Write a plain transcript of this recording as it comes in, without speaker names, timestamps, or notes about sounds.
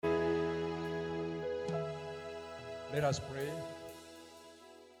Let us pray.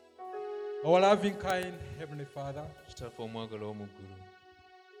 Our loving, kind Heavenly Father, Kitaffe omwagala w'omu ggulu,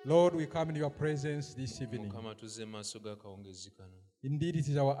 Lord, we come in your presence this evening. Mukama tuzze mu maaso g'akawungezi kano. Indeed, it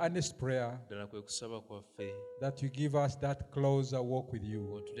is our earnest prayer Ddala kwe kusaba kwaffe that you give us that closer walk with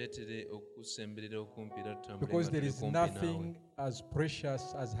you, otuleetere okusemberera okumpi era tutambule because nga there tuli is kumpi nothing naawe. as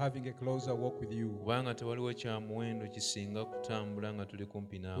precious as having a closer walk with you. Kubanga tewaliwo kya muwendo kisinga kutambula nga tuli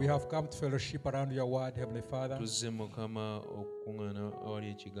kumpi We naawe. have come to fellowship around your word, Heavenly Father. Tuzze Mukama okukuŋŋaana awali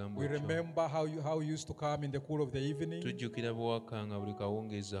ekigambo We kyo. remember how you used to come in the cool of the evening Tujjukira bwe wakanga buli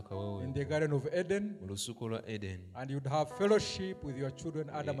kawungeezi in akawewe the Garden of Eden, mu lusuku lwa Eden, and you'd have fellowship with your children,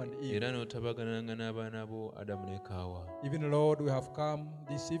 Adam and Eve. era n'otabagananga n'abaana bo Adamu ne Kaawa. Even Lord, we have come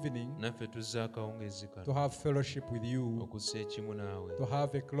this evening Naffe tuzze akawungeezi to kano have fellowship with you, okussa ekimu naawe, to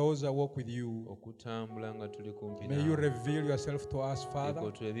have a closer walk with you. okutambula nga tuli kumpi May you naawe. reveal yourself to us, Leka Father.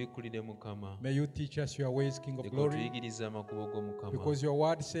 otwebikkulire Mukama. May you teach us your ways, King of Leka glory, otuyigirize amakubo go Mukama. because your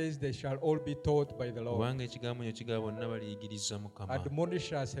word says they shall all be taught by the Lord. Kubanga ekigambo kyo kigamba bonna baliyigiriza Mukama.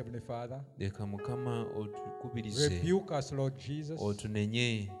 Admonish us, Heavenly Father. Leka Mukama otukubirize, Rebuke us, Lord Jesus.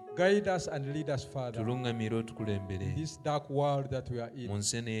 otunenye, Guide us and lead us, Father, tuluŋŋamire otukulembere in this dark world that we are mu in.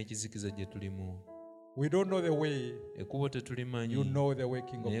 nsi eno ey'ekizikiza gye tulimu. We don't know the way. Ekkubo tetulimanyi, You know the way,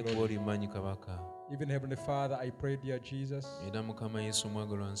 King naye of kuba glory. olimanyi Kabaka. Even Heavenly Father, I pray, dear Jesus, Era Mukama Yesu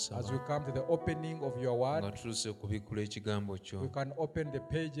omwagalwa as we nsaba come to the opening of your nga word, tutuuse kubikkula ekigambo kyo. we can open the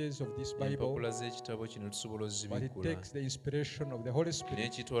pages of this Bible, Empapula z'ekitabo kino tusobola but it ozibikkula. takes the inspiration of the Holy Naye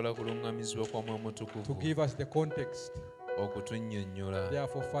Spirit kitwala kuluŋŋamizibwa kwa Mwoyo to Mutukuvu give us the context. okutunnyonnyola.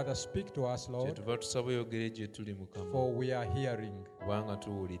 Therefore, Father, speak to us, Lord, Kyetuva tusaba oyogere gye tuli Mukama, for we are hearing. kubanga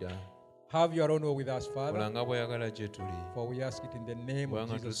tuwulira. Have your own way with us, Father, Olanga bw'oyagala gye tuli, for we ask it in the name of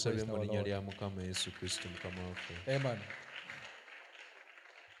kubanga Jesus tusabye Christ, mu our linnya Lord. lya Mukama Yesu Kristo Mukama waffe. Amen.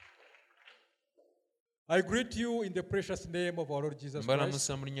 I greet you in the precious name of our Lord Jesus Christ,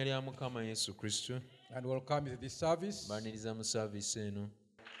 Mbalamusa mu linnya lya Mukama Yesu Kristo. and welcome to this service. Mbaaniriza mu saaviisi eno.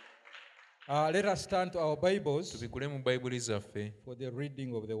 Let us turn to our Bibles Tubikule mu Bayibuli zaffe, for the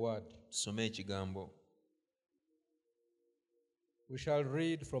reading of the word. tusome ekigambo. We shall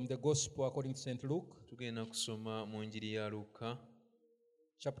read from the Gospel according to St. Luke, Tugenda kusoma mu Njiri ya Luka,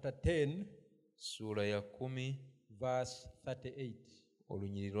 chapter 10, ssuula ya 10, verse 38.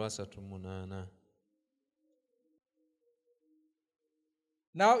 olunyiri lwa 38.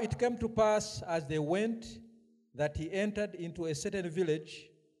 Now it came to pass as they went that he entered into a certain village,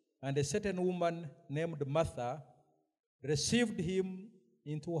 and a certain woman named Martha received him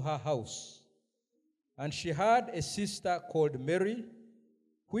into her house. And she had a sister called Mary,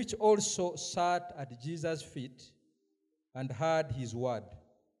 which also sat at Jesus' feet and heard his word.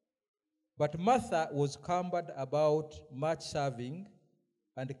 But Martha was cumbered about much serving,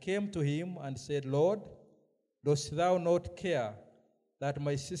 and came to him and said, Lord, dost thou not care that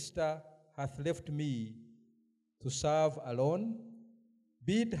my sister hath left me to serve alone?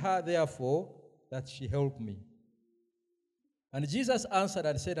 Bid her therefore that she help me. And Jesus answered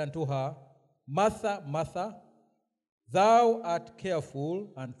and said unto her, Martha, Martha, thou art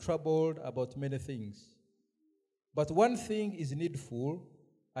careful and troubled about many things. But one thing is needful,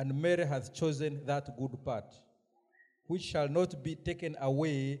 and Mary hath chosen that good part, which shall not be taken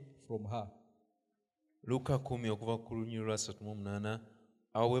away from her. Luka 10 okuva ku lunyiri lwa 38.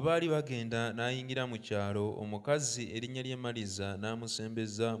 Awo bwe baali bagenda n'ayingira mu kyalo, omukazi erinnya lye Maliza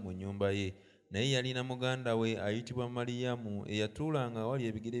n'amusembeza mu nnyumba ye. Naye yalina muganda we ayitibwa Maliyamu eyatuulanga awali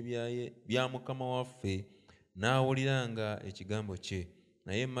ebigere bya Mukama waffe, n'awuliranga ekigambo kye.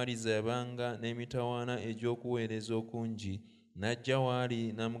 Naye Maliza yabanga n'emitawaana egy'okuweereza okungi, n'ajja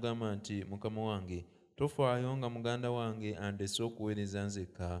w'ali n'amugamba nti, Mukama wange, tofaayo nga muganda wange andese okuweereza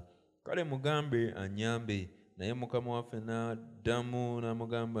nzekka. Kale mugambe annyambe. Naye Mukama waffe n'addamu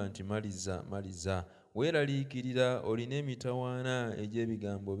n'amugamba nti, Maliza, Maliza, weeraliikirira, olina emitawaana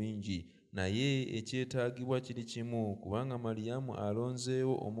egy'ebigambo bingi, naye ekyetaagibwa kiri kimu, kubanga Maliyamu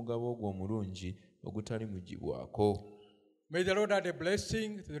alonzeewo omugabo ogwo omulungi ogutali mugibwako. May the Lord add a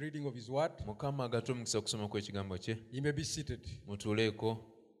blessing to the reading of his word. Mukama agatte omukisa kusoma kw'ekigambo kye. You may be seated. Mutuuleeko.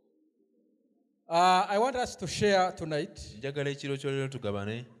 I want us to share tonight, Njagala ekiro ky'olero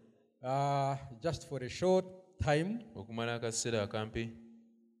tugabane just for a short time, okumala akaseera akampi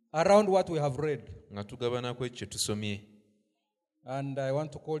around what we have read. nga tugabanako ekyo tusomye. And I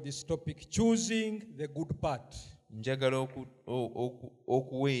want to call this topic, Choosing the Good Part. Njagala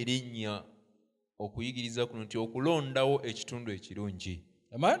okuwa erinnya okuyigiriza kuno nti okulondawo ekitundu ekirungi.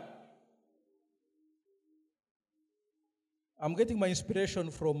 Amen? I'm getting my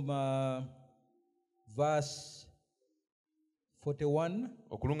inspiration from verse 41.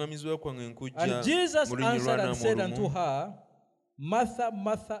 Okuluŋŋamizibwa kwange nkujja And Jesus mu lunyiriri answered lwa and said unto olumu. her, Martha,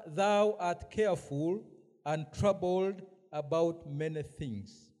 Martha, thou art careful and troubled about many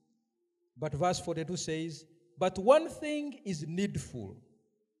things. But verse 42 says, but one thing is needful,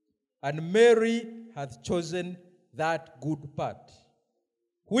 and Mary hath chosen that good part,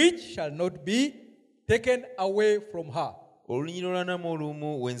 which shall not be taken away from her. Olunyiriri olwanamu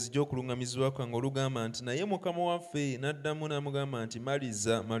olumu we nzija okuluŋŋamizibwa kwange olugamba nti naye Mukama waffe n'addamu n'amugamba nti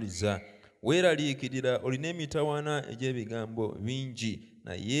maliza maliza weeraliikirira olina emitawaana egy'ebigambo bingi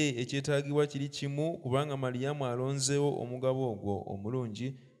naye ekyetaagibwa kiri kimu kubanga Maliyamu alonzeewo omugabo ogwo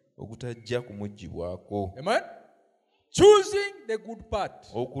omulungi ogutajja kumuggyibwako. Amen. Choosing the good part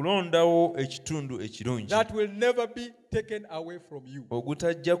Okulondawo ekitundu ekirungi that will never be taken away from you.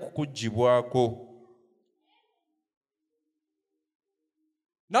 ogutajja kukuggyibwako.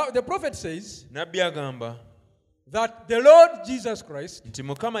 Now the prophet says Nabbi agamba that the Lord Jesus Christ, nti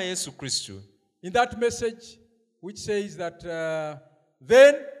Mukama Yesu Kristo in that message which says that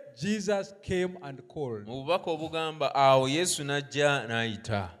then Jesus came and called. mu bubaka obugamba awo Yesu n'ajja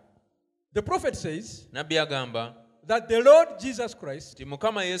n'ayita. The prophet says Nabbi agamba that the Lord Jesus Christ nti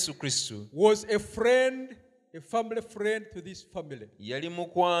Mukama Yesu Kristo was a friend, a family friend to this family. yali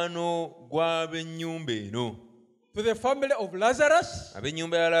mukwano gw'ab'ennyumba eno, To the family of Lazarus,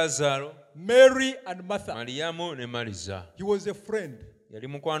 ab'ennyumba ya Laazaalo, Mary and Martha. Maliyamu ne Maliza. He was a friend. Yali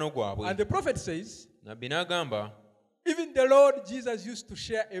mukwano gwabwe. And the prophet says, Nabbi n'agamba even the Lord Jesus used to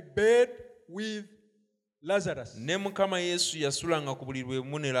share a bed with Lazarus. ne Mukama Yesu yasulanga ku buliri bwe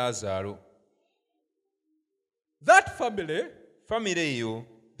bumu ne Laazaalo. That family, Famire eyo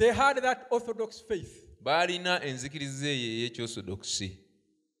they had that Orthodox faith. baalina enzikiriza eyo ey'ekyosodokusi.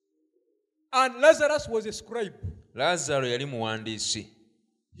 And Lazarus was a scribe. Laazaalo yali muwandiisi.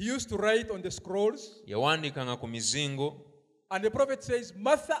 He used to write on the scrolls. Yawandiikanga ku mizingo. And the prophet says,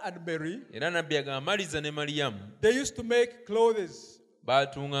 Martha and Mary, Era Nabbi agamba Maliza ne Maliyamu they used to make clothes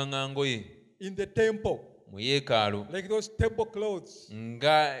baatunganga ngoye in the temple, mu yeekaalu like those temple clothes.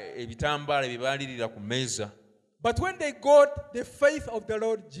 nga ebitambaala bye baalirira ku mmeeza. But when they got the faith of the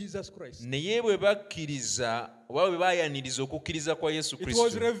Lord Jesus Christ, Naye bwe bakkiriza oba bwe baayaniriza okukkiriza kwa Yesu it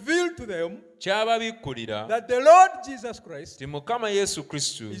was Kristo, revealed to them kyababikkulira that the Lord Jesus Christ nti Mukama Yesu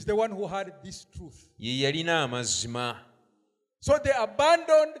Kristo is the one who had this truth. ye yalina amazima. So they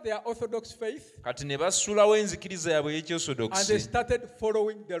abandoned their Orthodox faith Kati ne basulawo enzikiriza yaabwe and they ey'ekyosodokusi started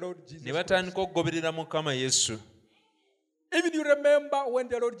following the Lord Jesus ne Christ. batandika okugoberera Mukama Yesu. Even you remember when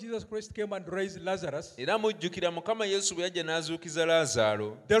the Lord Jesus Christ came and raised Lazarus, Era mujjukira Mukama Yesu bwe yajja n'azuukiza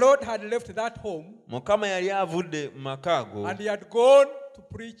Laazaalo, the Lord had left that home Mukama yali avudde mu maka ago and he had gone to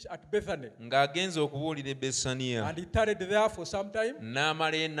preach at Bethany. ng'agenze okubuulira e Besaniya. And he tarried there for some time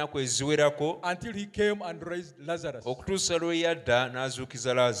N'amalayo ennaku eziwerako until he came and raised Lazarus. okutuusa lwe yadda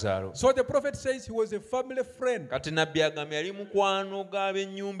n'azuukiza Laazaalo. So the prophet says he was a family friend Kati Nabbi agamba yali mukwano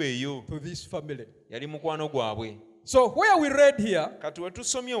g'ab'ennyumba eyo, to this family. yali mukwano gwabwe. So where we read here, Kati we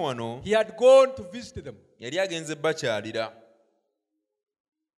tusomye wano he had gone to visit them. yali agenze bakyalira.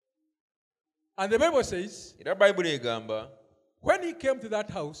 And the Bible says, Era Bayibuli egamba when he came to that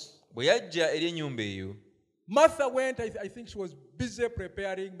house, bwe yajja eri ennyumba eyo, Martha went, I think she was busy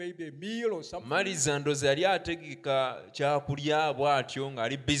preparing maybe a meal or something, Maliza ndoozi yali ategeka kyakulya bw'atyo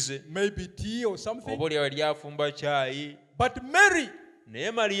ng'ali bize, maybe tea or something. oba olya yali afumba caayi. But Mary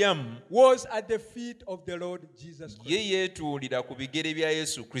Naye Maliyamu was at the feet of the Lord Jesus Christ, ye yeetuulira ku bigere bya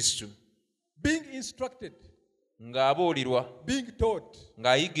Yesu Kristo, being instructed, ng'abuulirwa, being taught,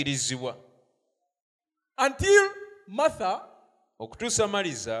 ng'ayigirizibwa, until Martha okutuusa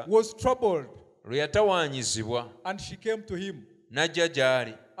Maliza was troubled lwe yatawaanyizibwa and she came to him n'ajja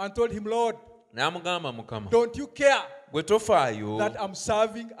gy'ali and told him, Lord, n'amugamba Mukama, don't you care gwe tofaayo that I'm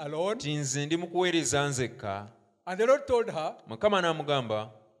serving alone? nti nze ndi mu kuweereza nzekka. And the Lord told her, Mukama n'amugamba,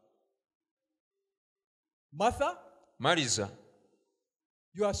 Martha, Maliza,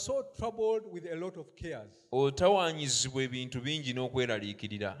 you are so troubled with a lot of cares. otawaanyizibwa ebintu bingi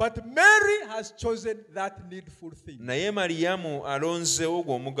n'okweraliikirira. But Mary has chosen that needful thing. Naye Maliyamu alonzeewo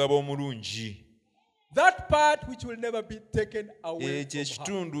gw'omugabo omulungi, That part which will never be taken away ekyo from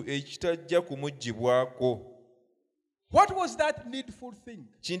her. ekitundu ekitajja kumuggyibwako. What was that needful thing?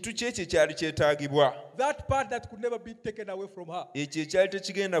 Kintu ki ekyo ekyali kyetaagibwa? That part that could never be taken away from her. Ekyo ekyali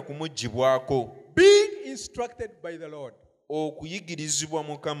tekigenda kumuggyibwako. Being instructed by the Lord. Okuyigirizibwa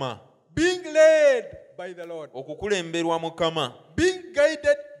Mukama, Being led by the Lord. okukulemberwa Mukama, Being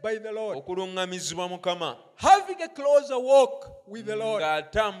guided by the Lord. okuluŋŋamizibwa Mukama, Having a closer walk with the Lord.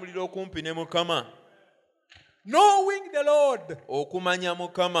 ng'atambulira okumpi ne Mukama. Knowing the Lord. Okumanya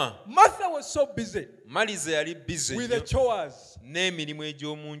Mukama. Martha was so busy Maliza yali busy with the chores. n'emirimu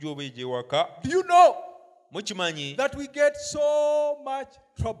egy'omunju oba egy'ewaka. Do you know Mukimanyi that we get so much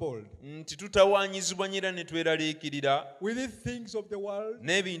troubled nti tutawaanyizibwa nnyo era ne tweraliikirira with the things of the world?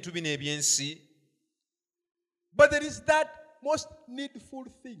 n'ebintu bino eby'ensi, But there is that most needful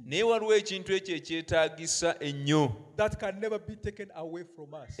thing naye waliwo ekintu ekyo ekyetaagisa ennyo that can never be taken away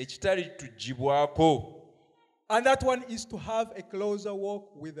from us. ekitali tuggibwako, And that one is to have a closer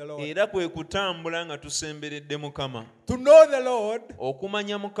walk with the Lord. era kwe kutambula nga tusemberedde Mukama. To know the Lord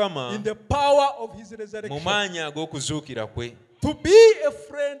Okumanya Mukama in the power of His mu resurrection. maanyi ag'okuzuukira kwe, To be a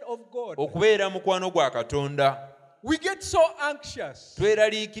friend of God. okubeera mukwano gwa Katonda. We get so anxious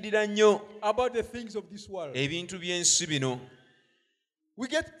Tweraliikirira nnyo about the things of this world. ebintu by'ensi bino, We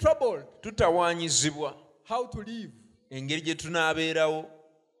get troubled tutawaanyizibwa how to live. engeri gye tunaabeerawo,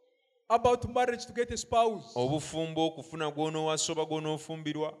 About marriage, to get a spouse. obufumbo, okufuna gw'onoowasa oba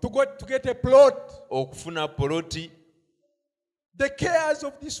gw'onoofumbirwa, To get a plot. okufuna poloti. The cares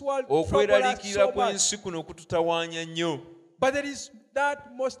of this world trouble us Okweraliikirira so much. kw'ensi kuno kututawaanya nnyo, But there is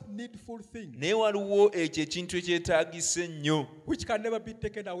that most needful thing naye waliwo ekyo ekintu ekyetaagisa ennyo which can never be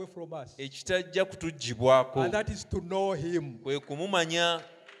taken away from us. ekitajja kutuggibwako, And that is to know Him. kwe kumumanya.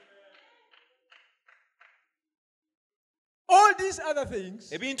 All these other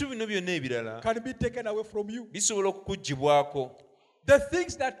things Ebintu bino byonna ebirala can be taken away from you. bisobola okukuggibwako. The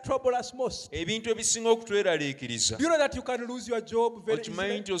things that trouble us most. Ebintu ebisinga okutweraliikiriza, Do you know that you can lose your job very okimanyi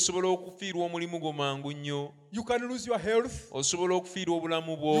easily? nti osobola okufiirwa omulimu gwo mangu nnyo, You can lose your health. osobola okufiirwa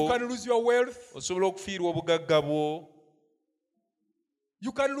obulamu You bwo, can lose your wealth. osobola okufiirwa obugagga bwo,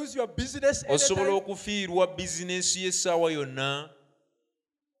 You can lose your business osobola anytime. okufiirwa bizinesi y'essaawa yonna.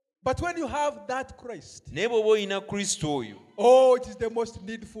 But when you have that Christ, Naye bw'oba olina Kristo oyo, oh, it is the most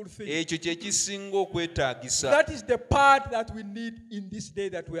needful thing. ekyo kye kisinga okwetaagisa. That is the part that we need in this day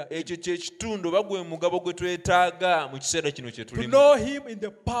that we are in. Ekyo kye kitundu oba gwe mugabo gwe twetaaga mu kiseera kino kye To tulimu. know Him in the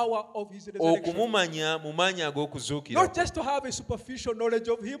power of His resurrection. Okumumanya mu maanyi ag'okuzuukira. Not just to have a superficial knowledge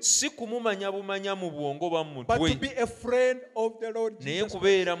of Him, Si kumumanya bumanya mu bwongo oba mu but to mutwe, be a friend of the Lord naye Jesus.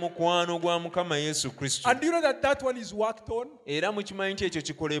 kubeera mukwano gwa Mukama Yesu Kristo. And you know that that one is worked on. Era mukimanyi nti ekyo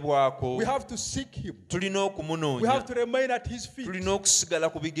kikolebwako. We have to seek Him. Tulina We okumunoonya, have to remain at His feet. tulina okusigala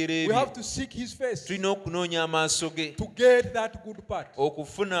ku bigere We bye, have to seek His face tulina okunoonya amaaso ge to get that good part.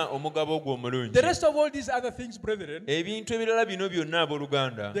 okufuna omugabo gwo omulungi. The rest of all these other things, brethren, Ebintu ebirala bino byonna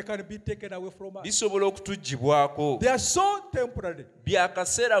abooluganda they can be taken away from us. bisobola okutuggibwako, They are so temporary. bya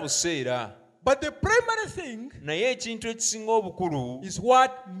kaseera buseera. But the primary thing Naye ekintu ekisinga obukulu is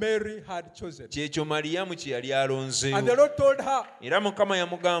what Mary had chosen. kyekyo Maliyamu kye yali And the alonzeewo. Lord told her, Era Mukama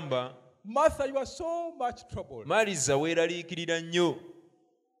yamugamba, Martha, you are so much troubled. Maliza weeraliikirira nnyo.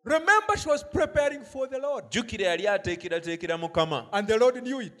 Remember, she was preparing for the Lord. Jjukira yali ateekerateekera Mukama, And the Lord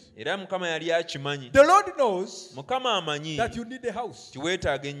knew it. era Mukama yali akimanyi. The Lord knows Mukama amanyi that you need a house. nti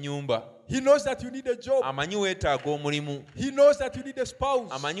weetaaga ennyumba, He knows that you need a job. amanyi weetaaga omulimu, He knows that you need a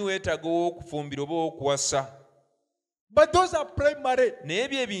spouse. amanyi weetaaga ow'okufumbira oba ow'okuwasa. But those are primary. Naye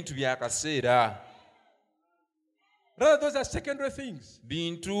ebyo ebintu bya kaseera, Rather, those are secondary things.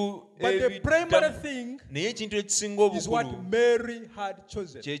 bintu But the primary ebiddamu. thing Naye ekintu ekisinga is what obukulu Mary had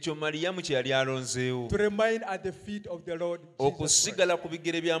chosen. kyekyo Maliyamu kye yali alonzeewo, To remain at the feet of the Lord Jesus Christ. okusigala ku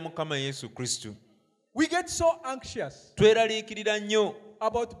bigere bya Mukama Yesu Kristo. We get so anxious Tweraliikirira nnyo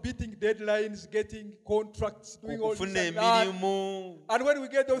about beating deadlines, getting contracts, doing all this okufuna and that. emirimu, And when we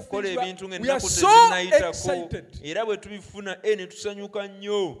get those okukola things, ebintu we are ng'ennaku so tezinnayitako, excited era bwe tubifuna ne tusanyuka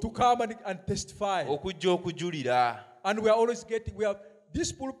nnyo to come and testify. okujja okujulira. And we are always getting,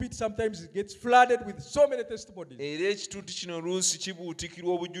 this pulpit sometimes gets flooded with so many testimonies Era ekituuti kino oluusi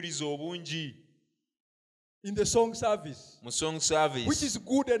kibuutikirwa obujulizi obungi in the song service, mu song which service, is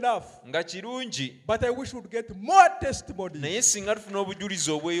good enough. nga kirungi, But I wish we would get more testimonies naye singa tufuna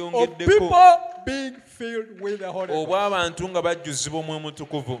obujulizi of obweyongeddeko people being filled with the Holy Ghost. obw'abantu nga bajjuzibwa Omwoyo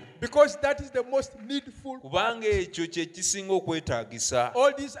Mutukuvu, Because that is the most needful. kubanga ekyo kye kisinga okwetaagisa.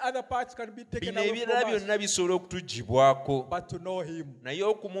 All these other parts can be taken Bino away ebirala from us. byonna bisobola okutuggibwako, But to know Him naye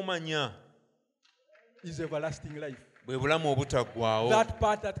okumumanya is everlasting life. bwe bulamu obutaggwaawo. That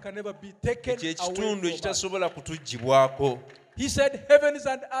part that can never be taken Ekyo away ekitundu from us. ekitasobola kutuggibwako. He said, heavens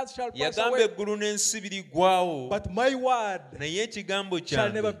and earth shall pass Yagamba away, eggulu n'ensi birigwawo, but my word naye ekigambo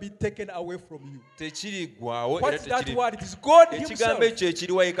shall never kyange be taken away from you. tekiriggwaawo era What's that tekiri. word? It is God Ekigambo Himself. ekyo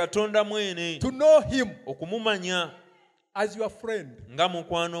ekiriwa ye Katonda mwene. To know Him Okumumanya as your friend nga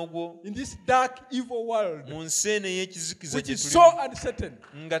mukwano gwo in this dark, evil world, mu nsi eno ey'ekizikiza which gye is tuli, so uncertain.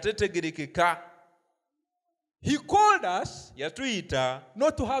 nga tetegerekeka. He called us yatuyita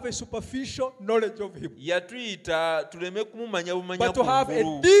not to have a superficial knowledge of him, yatuyita tuleme kumumanya bumanya but to have a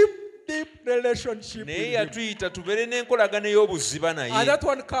kungulu, deep relationship naye with him. yatuyita tubeere n'enkolagana ey'obuziba And naye, that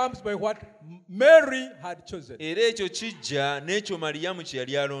one comes by what Mary had chosen, era ekyo kijja n'ekyo Maliyamu kye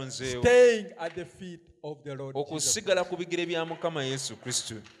yali alonzeewo, staying at the feet of the Lord Jesus. okusigala ku bigere bya Mukama Yesu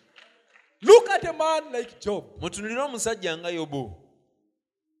Kristo. Look at a man like Job. Mutunulire omusajja nga Yobu.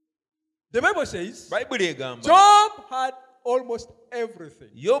 The Bible says Bayibuli egamba Job had almost everything.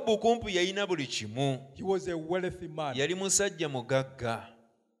 Yobu kumpi yalina buli kimu, He was a wealthy man. yali musajja mugagga.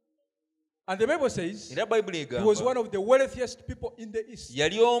 And the Bible says Era Bayibuli he was egamba one of the wealthiest people in the East.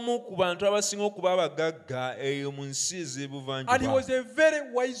 yali omu ku bantu abasinga okuba abagagga eyo mu nsi And he ez'ebuvanjuba. was a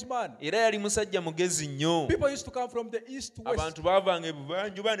very wise man. Era yali musajja mugezi nnyo. People used to come from the east to west Abantu baavanga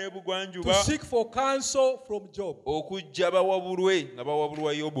ebuvanjuba to n'ebugwanjuba seek for counsel from Job. okujja bawabulwe nga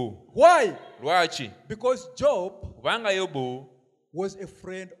bawabulwa Yobu. Why? Lwaki? Because Job Kubanga Yobu was a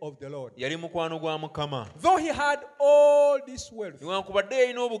friend of the Lord. yali mukwano gwa Mukama. Though he had all this wealth, Newankubadde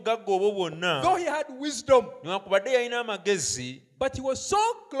yalina obugagga obwo bwonna, though he had wisdom, newankubadde yalina amagezi, but he was so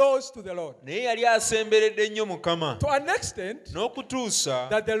close to the Lord naye yali asemberedde nnyo Mukama, to an extent n'okutuusa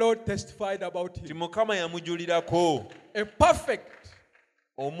that the Lord testified about nti him. Mukama yamujulirako A perfect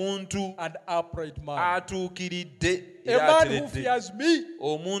omuntu and upright man. atuukiridde A era man who ateredde, fears me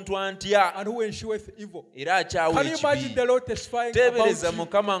omuntu antya and who ensureth evil. era akyawa Can you imagine ekibi. the Lord testifying about Teebereza him?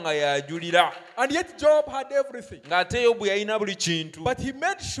 Mukama nga y'ajulira, And yet Job had everything. ng'ate Yobu yalina buli kintu, But he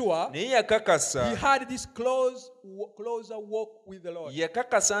made sure naye he yakakasa had this closer walk with the Lord.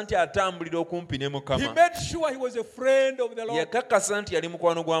 yakakasa nti atambulira okumpi ne He Mukama. made sure he was a friend of the Lord. Yakakasa nti yali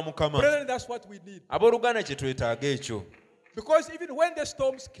mukwano gwa Mukama. Brethren, that's what we need. Abooluganda kye twetaaga ekyo. Because even when the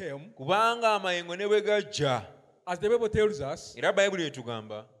storms came, Kubanga amayengo ne bwe gajja, as the Bible tells us, era Bayibuli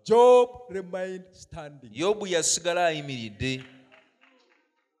etugamba, Job remained standing. Yobu yasigala ayimiridde.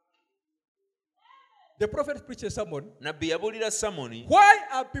 The prophet preached a sermon. Nabbi yabuulira Samoni, Why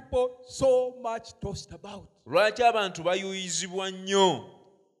are people so much tossed about? lwaki abantu bayuyizibwa nnyo?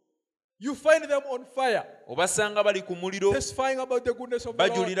 You find them on fire, Obasanga bali ku muliro, testifying about the goodness of the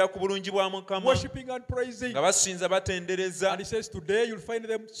Lord, bajulira ku bulungi bwa Mukama, worshiping and praising. nga basinza batendereza. And he says today you'll find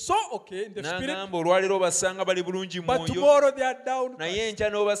them so okay in the spirit, N'agamba olwaleero obasanga bali bulungi mu but mwoyo, tomorrow they are down. naye enkya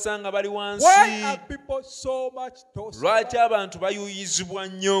n'obasanga bali Why wansi. are people so much tossed Lwaki about? abantu bayuyizibwa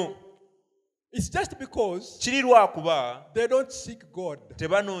nnyo? It's just because Kiri lwakuba they don't seek God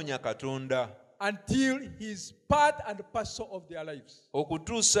tebanoonya Katonda, until He's part and parcel of their lives.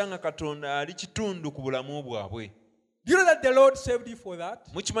 okutuusa nga Katonda ali kitundu ku bulamu bwabwe. Do you know that the Lord saved you for that?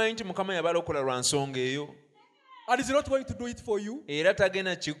 Mukimanyi nti Mukama yabalokola lwa nsonga eyo, And He's not going to do it for you. era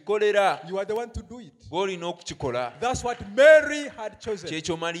tagenda kikukolera, You are the one to do it. gw'olina okukikola. That's what Mary had chosen.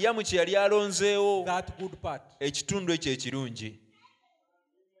 Kyekyo Maliyamu kye yali alonzeewo, That good part. ekitundu ekyo ekirungi.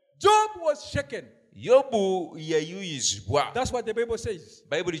 Job was shaken. Yobu yayuyizibwa. That's what the Bible says.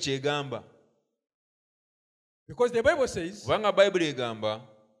 Bayibuli kyegamba. Because the Bible says, Kubanga Bayibuli egamba,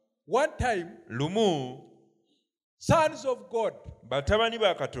 one time, lumu sons of God batabani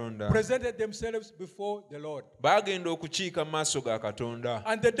ba Katonda presented themselves before the Lord. baagenda okukiika mu maaso ga Katonda,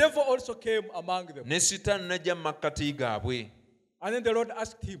 And the devil also came among them. ne Sitaani n'ajja mu makkati gaabwe. And then the Lord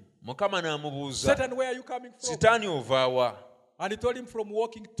asked him, Mukama n'amubuuza, Satan, where are you coming from? Sitaani ova wa? And he told him, from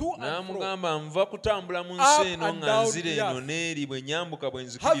walking to and fro. N'amugamba, nva kutambula mu Up nsi eno and nga down nzira the eno earth. n'eri bwe nyambuka bwe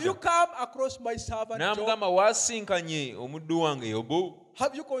Have you nzikirira. come across my servant Job? N'amugamba, waasinkanye omuddu wange Yobu?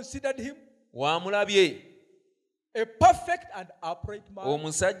 Have you considered him Wamulabye? a perfect and upright man?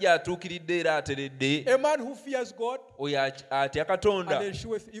 Omusajja atuukiridde era ateredde, A man who fears God oyo atya and Katonda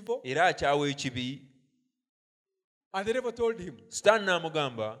escheweth evil? era akyawa ekibi. And the devil told him, Sitaani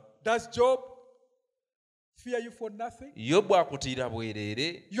n'amugamba, does Job fear you for nothing? Yobu akutiira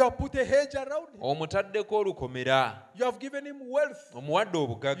bwereere, You have put a hedge around him. omutaddeko olukomera, You have given him wealth. omuwadde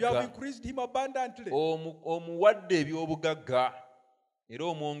You have obugagga, increased him abundantly. omuwadde eby'obugagga era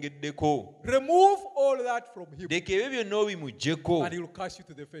omwongeddeko. Remove all that from him Leka ebyo byonna obimuggyeko and he will cast you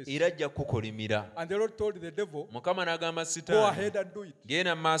to the face. era ajja kukolimira. And the Lord told the devil, Mukama n'agamba go Sitaani, ahead and do it,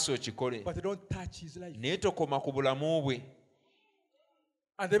 genda mu maaso okikole, but don't touch his life. naye tokoma ku bulamu bwe.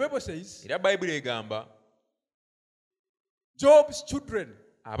 And the Bible says, Era Bayibuli egamba Job's children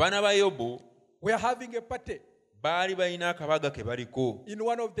abaana ba Yobu were having a party baali balina akabaga ke baliko in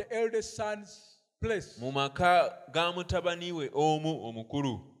one of the eldest sons' place. mu maka ga mutabani we omu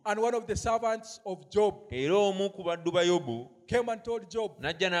omukulu. And one of the servants of Job Era omu ku baddu ba Yobu came and told Job,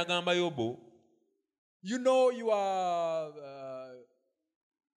 n'ajja n'agamba Yobu, you know your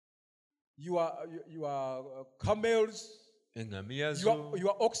camels eŋŋamiya zo,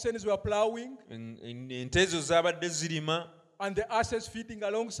 your oxen were plowing, ente zo zaabadde zirima, and the asses feeding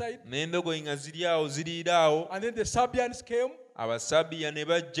alongside. n'endogoyi nga ziri awo ziriira awo. And then the Sabians came Abasabiya ne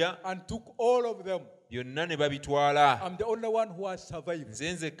bajja, and took all of them. byonna ne babitwala. I'm the only one who has survived.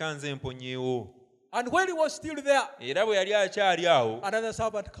 Nze nzekka nze mponyeewo. And when he was still there, Era bwe yali akyali awo, another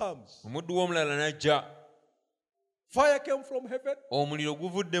servant comes. omuddu w'omulala n'ajja. Fire came from heaven Omuliro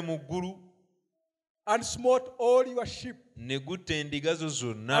guvudde mu ggulu and smote all your sheep ne gutta endiga zo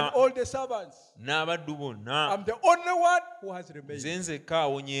and zonna all the servants. n'abaddu bonna. I'm the only one who has remained. Nze nzekka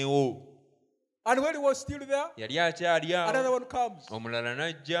awonyeewo. And when he was still there, Yali akyali another awo, one comes. omulala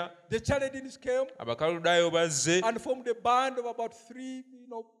n'ajja. The Chaldeans came Abakaludayo bazze and formed a band of about 3,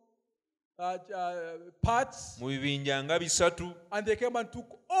 parts, mu bibinja nga 3, and they came and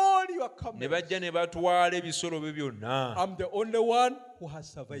took all your ne camels. bajja ne batwala ebisolo bye byonna. I'm the only one who has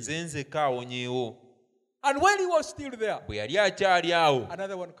survived. Nze nzekka awonyeewo. And when he was still there, Bwe yali akyali awo,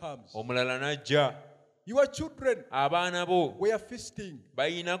 another one comes. omulala n'ajja. Your children Abaana bo were feasting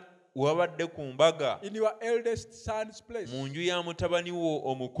balina wabadde ku mbaga in your eldest son's place, mu nju ya mutabani wo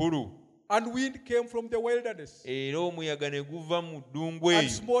omukulu, and wind came from the wilderness era omuyaga ne guva mu ddungu and eyo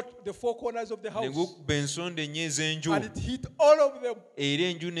smote the four corners of the ne house, gukubba ensonda ennya ez'enju, and it hit all of them, era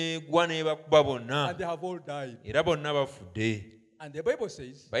enju n'egwa n'ebakuba bonna, and they have all died. era bonna bafudde. And the Bible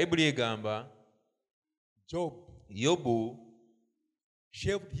says Bayibuli egamba Job Yobu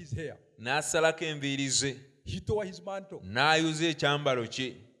shaved his hair, n'asalako enviiri ze, he tore his mantle, n'ayuza ekyambalo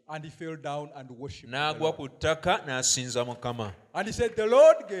kye, and he fell down and worshipped the n'agwa Lord. ku ttaka n'asinza Mukama. And he said, the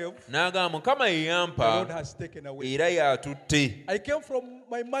Lord gave, N'agamba Mukama ye the Lord yampa has taken away. era y'atutte. I came from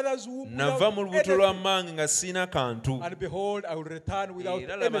my mother's womb Nava mu without lubuto lwa anything, mmange nga sirina kantu, and behold, I will return without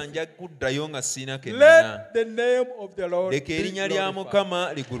era laba anything. nja kuddayo nga sirina ke nina. Let the name of the Lord Leka be erinnya lya glorified.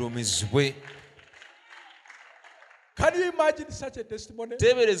 Mukama ligulumizibwe. Can you imagine such a testimony?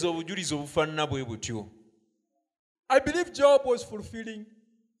 Teebereza obujulizi obufaanana bwe butyo. I believe Job was fulfilling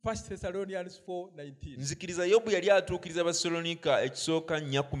 1 Thessalonians 4:19, Nzikiriza Yobu yali atuukiriza Basalonika ekisooka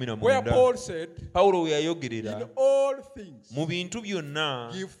 4:19. where Paul said, Pawulo we in yayogerera, all things mu bintu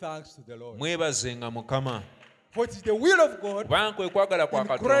byonna give thanks to the Lord. mwebazenga Mukama, For it is the will of God kubanga kwe kwagala kwa in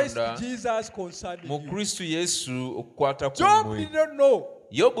Christ Katonda Jesus concerning mu you. Kristo Yesu okukwata ku Job mmwe. did not know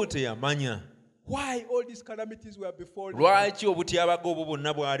Yobu teyamanya why all these calamities were before him. lwaki obutyabaga obwo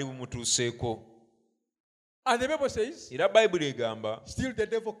bwonna bwali bumutuuseeko. And the Bible says, Era Bayibuli egamba still the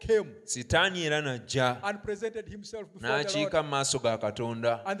devil came Sitaani era n'ajja and presented himself before the Lord. n'akiika mu maaso ga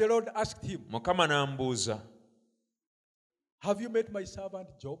Katonda. And the Lord asked him, Mukama n'amubuuza, have you met my servant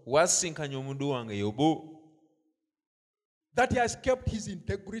Job? wasinkanye omuddu wange Yobu? That he has kept his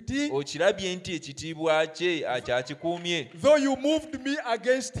integrity, Okirabye nti ekitiibwa kye akyakikuumye, though you moved me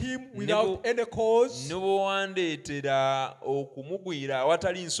against him without any cause. ne bwe wandeetera okumugwira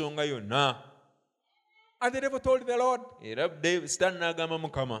awatali nsonga yonna. And the devil told the Lord, Era Sitaani n'agamba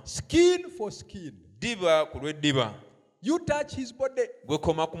Mukama, skin for skin. ddiba ku lw'eddiba, You touch his body gwe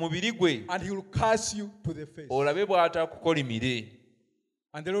koma ku mubiri gwe, and he will curse you to the face. olabe bw'atakukolimire.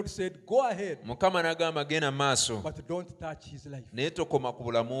 And the Lord said, go ahead, Mukama n'agamba genda maaso, but don't touch his life. naye tokoma ku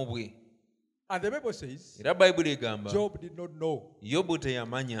bulamu bwe. And the Bible says, Era Bayibuli egamba Job did not know, Yobu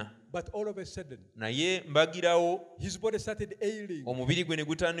teyamanya, but all of a sudden, naye mbagirawo his body started ailing omubiri gwe ne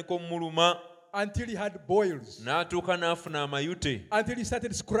gutandika omuluma, until he had boils, n'atuuka n'afuna amayute, until he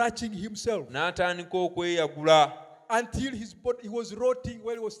started scratching himself, n'atandika okweyagula, until his body, he was rotting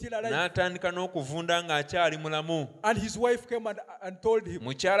while he was still alive. n'atandika n'okuvunda ng'akyali mulamu. And his wife came and told him,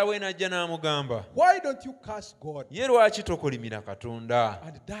 Mukyala we n'ajja n'amugamba, why don't you curse God ye lwaki tokolimira Katonda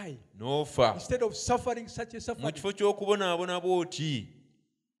and die n'ofa instead of suffering such a mu suffering? kifo ky'okubonaabona bw'oti?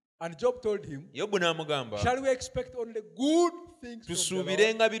 And Job told him, Yobu n'amugamba, shall we expect only good things from the Lord?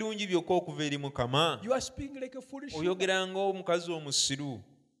 tusuubirenga birungi byokka okuva eri Mukama? You are speaking like a foolish woman. Oyogera ng'omukazi omusiru.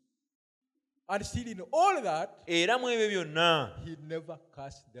 And still in all that, Era mu ebyo byonna he never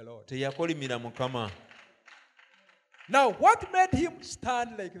cursed the Lord. teyakolimira Mukama. Now, what made him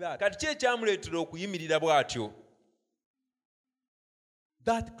stand like that? Kati ki ekyamuleetera okuyimirira bw'atyo?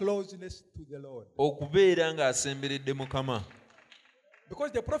 That closeness to the Lord. Okubeera ng'asemberedde Mukama.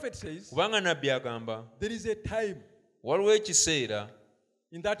 Because the prophet says, Kubanga nabbi agamba, there is a time waliwo ekiseera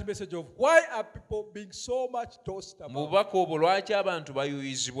in that message of why are people being so much tossed mu about. bubaka obwo lwaki abantu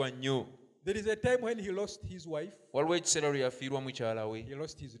bayuyizibwa nnyo. There is a time when he lost his wife, Waliwo ekiseera lwe yafiirwa mukyala we, he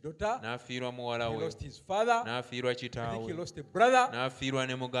lost his daughter, n'afiirwa muwala he we, lost his father, n'afiirwa I think he kitaawe, lost a brother. n'afiirwa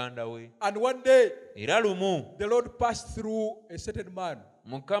ne muganda we. And one day, Era lumu the Lord passed through a certain man.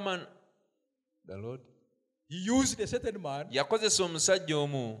 Mukama, the Lord, He used a certain man, yakozesa omusajja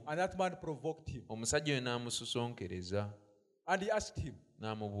omu, and that man provoked him. omusajja oyo n'amususonkereza. And he asked him,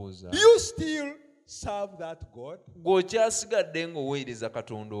 n'amubuuza, do you still serve that God? gw'okyasigadde ng'oweereza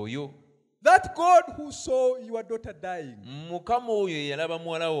Katonda oyo? That God who saw your daughter dying, Mukama oyo yalaba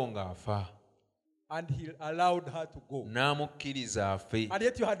muwala wo ng'afa, and he allowed her to go. n'amukkiriza afe, And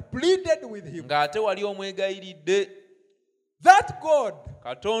yet you had pleaded with him. ng'ate wali omwegayiridde. That God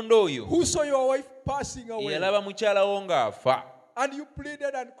Katonda oyo who saw your wife passing away, yalaba mukyala wo ng'afa, and you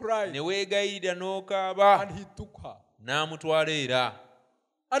pleaded and cried, ne weegayirira n'okaaba, and he took her. n'amutwala era.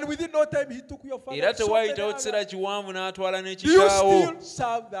 And within no time he took your father. Era So many tewaayitawo others. kiseera kiwanvu n'atwala Do you n'ekitaawo. still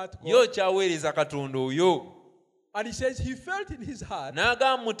serve that Ye God? okyaweereza Katonda oyo. And he says he felt in his heart.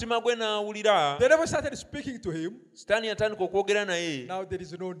 N'agamba mu mutima gwe n'awulira. The devil started speaking to him. Sitaani yatandika okwogera naye. Now there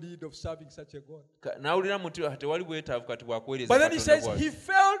is no need of serving such a God. N'awulira mu mutima tewali bwetaavu kati bwakuweereza But then he Katonda says bw'ati. he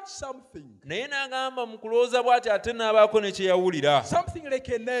felt something. Naye n'agamba mu kulowooza bw'ati ate n'abaako ne kye yawulira. Something like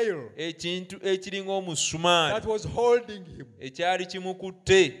a nail Ekintu ekiringa omusumaali that was holding him. ekyali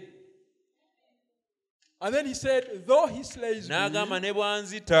kimukutte. And then he said, though he slays N'agamba me, ne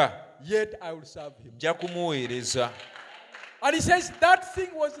bwanzita yet I will serve him. nja kumuweereza. And he says that thing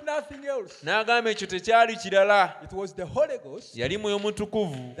was nothing else. N'agamba ekyo tekyali kirala. It was the Holy Ghost Yali Mwoyo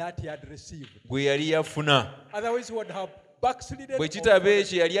Mutukuvu that he had received. gwe yali yafuna. Otherwise he would have backslidden. Bwe or kitaba fallen.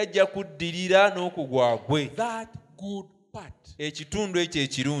 ekyo yali ajja kuddirira n'okugwa gwe. That good part Ekitundu ekyo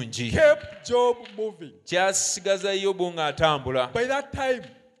ekirungi kept Job moving. kyasigaza Yobu ng'atambula. By that time,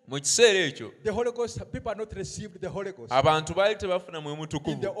 Mu kiseera ekyo the Holy Ghost, people had not received the Holy Ghost abantu baali tebafuna Mwoyo in the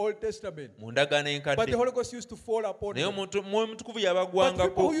Mutukuvu Old Testament. mu ndagaano But the enkadde. Holy Ghost used to fall upon Naye them. Mwoyo Mutukuvu But people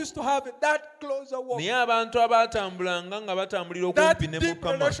yabagwangako. who used to have that closer walk, Naye abantu abaatambulanga nga batambulira that okumpi ne deep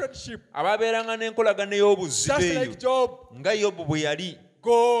Mukama, relationship, ababeeranga n'enkolagana ey'obuzito just eyo, like Job, nga Yobu bwe yali,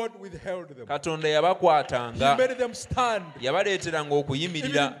 God withheld them. Katonda He yabakwatanga, made them stand. yabaleeteranga Even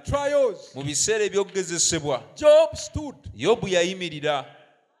okuyimirira. in trials, Mu biseera eby'okugezesebwa, Job stood. Yobu yayimirira.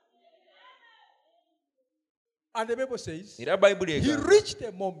 And the Bible says, Era Bayibuli he egamba, reached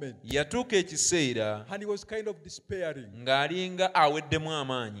a moment yatuuka ekiseera and he was kind of despairing. ng'alinga aweddemu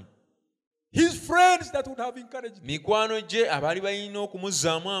amaanyi. His friends that would have encouraged him Mikwano gye abaali balina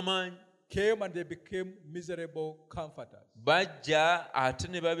okumuzzaamu amaanyi came and they became miserable comforters. bajja ate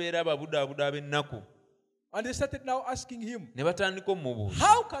ne babeera ababudaabuda ab'ennaku. And they started now asking him, Ne batandika omumubuuza,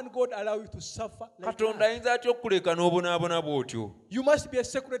 how can God allow you to suffer like Katonda that? ayinza atya okukuleka n'obonaabona bw'otyo? You must be a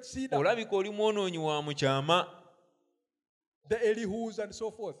secret sinner. Olabika oli mwonoonyi wa mu kyama. The Elihus and so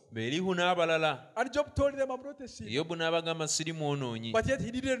forth. Beerihu n'abalala. And Job told them, I'm not a sinner. Yobu n'abagamba siri mwonoonyi. But yet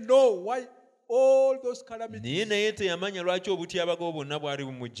he didn't know why all those Naye calamities naye teyamanya lwaki obutyabaga bwonna bwali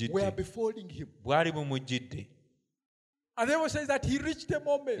were bumujjidde. befalling him. Bwali bumujjidde. And the Bible says that he reached a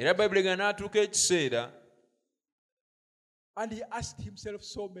moment Era Bayibuli egamba n'atuuka ekiseera and he asked himself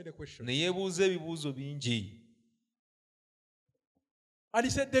so many questions. ne yeebuuza ebibuuzo bingi. And he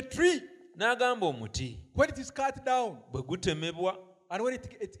said, the tree, N'agamba omuti when it is cut down bwe gutemebwa and when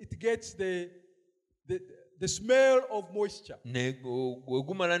it gets the smell of moisture, ne bwe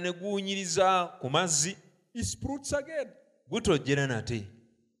gumala ne guwunyiriza ku mazzi, it sprouts again. gutojjera nate.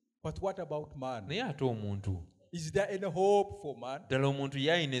 But what about man? Naye ate omuntu, Is there any hope for man? ddala omuntu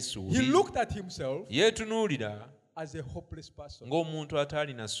yalina He essuubi. looked at himself Yeetunuulira as a hopeless person. ng'omuntu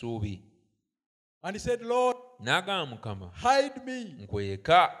ataalina ssuubi. And he said, Lord, N'agamba Mukama, hide me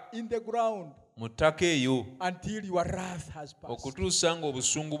nkweka in the ground mu ttaka eyo until your wrath has passed. okutuusa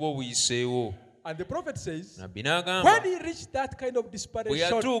ng'obusungu bwo buyiseewo. And the prophet says, Nabbi n'agamba when he reached that kind of bwe desperation,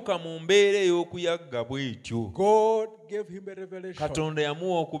 yatuuka mu mbeera ey'okuyagga bw'etyo, God gave him a revelation. Katonda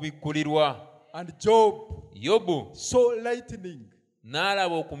yamuwa okubikkulirwa. And Job Yobu saw lightning,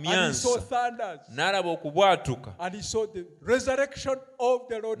 n'alaba and he saw okumyansa, thunders, n'alaba okubwatuka, and he saw the resurrection of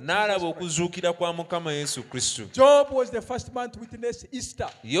the Lord n'alaba Jesus Christ. okuzuukira kwa Mukama Yesu Kristo. Job was the first man to witness Easter.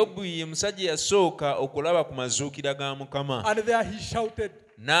 Yobu ye musajja yasooka okulaba ku mazuukira ga Mukama. And there he shouted,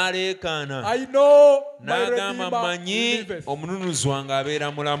 N'aleekaana I know my n'agamba Redeemer mmanyi liveth. omununuzi wange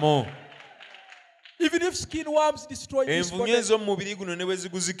abeera mulamu. Even if skin worms destroy this Envunyu body, ez'omu mubiri guno ne bwe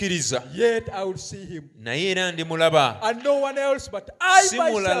ziguzikiriza, yet I will see him. naye era ndimulaba. And no one else but I Si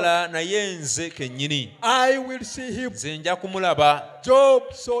myself, mulala naye nze kennyini. I will see him. Nze nja kumulaba.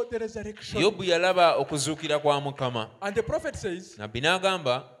 Job saw the resurrection. Yobu yalaba okuzuukira kwa Mukama. And the prophet says, Nabbi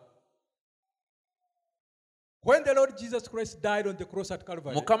n'agamba, when the Lord Jesus Christ died on the cross at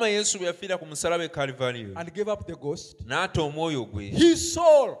Calvary Mukama Yesu bwe yafiira ku musalaba e Kalivaliyo, and gave up the ghost, n'ata omwoyo gwe, his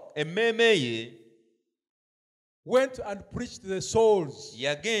soul emmeeme ye went and preached to the souls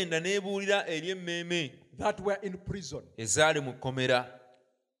yagenda n'ebuulira eri emmeeme that were in prison. ezaali mu kkomera.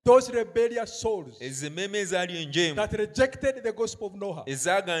 Those rebellious souls Ezo emmeeme ezaali enjeemu that rejected the gospel of Noah.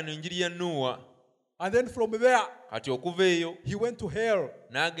 ezaagaana enjiri ya Nuuwa. And then from there, kati okuva eyo he went to hell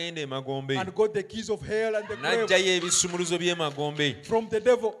n'agenda emagombe and got the keys of hell and the grave n'aggyayo ebisumuluzo by'emagombe from the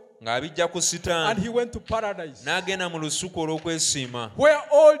devil. ng'abijja ku And sitaani he went to paradise, n'agenda mu lusuku olw'okwesiima where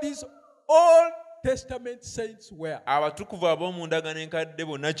all these Old Testament saints were. abatukuvu ab'omu ndagaano enkadde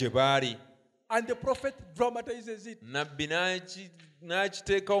bonna gye baali. And the prophet dramatizes it. Nabbi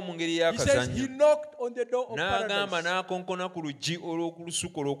n'akiteekawo mu ngeri He says he y'akazannyo knocked on the door of n'agamba paradise. n'akonkona ku luggi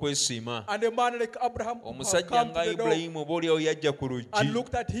olw'okulusuku olw'okwesiima. And a man like Abraham could have Omusajja come to nga the door Ibulayimu oba oliawo yajja ku and luggi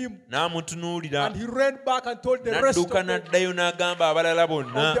looked at him. n'amutunuulira And he ran back and told the rest of n'adduka n'addayo n'agamba abalala of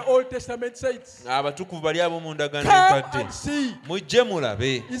bonna the Old Testament saints, abatukuvu bali ab'omu ndagaano come enkadde, and see. mujje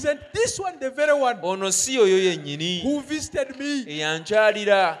mulabe, Isn't this one the very one ono si oyo yennyini who visited me?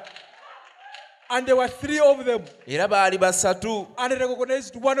 eyankyalira. And there were 3 of them. Era baali basatu, And I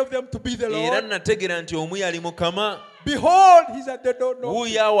recognized one of them to be the era Lord. nategeera nti omu yali Mukama. Behold, he's at the door knocking.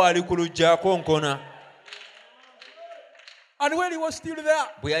 Wuuyo awo ali ku luggi akonkona. And when he was still there,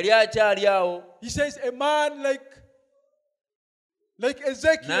 Bwe yali akyali awo he says, a man like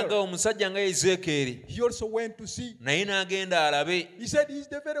Ezekiel, n'agamba omusajja nga Ezeekyeri, he also went to see. naye n'agenda alabe, He said, he's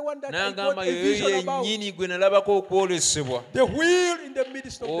the very one that I got n'agamba a yoyo vision about. yennyini gwe nalabako okwolesebwa, The wheel in the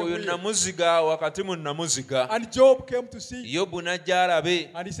midst of the oyo wheel. namuziga wakati mu namuziga. And Job came to see. Yobu n'ajja alabe,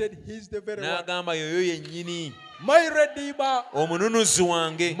 And he said, he's the very one. n'agamba yoyo yennyini My Redeemer, omununuzi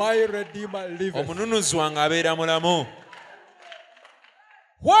wange, my Redeemer liveth. omununuzi wange abeera mulamu.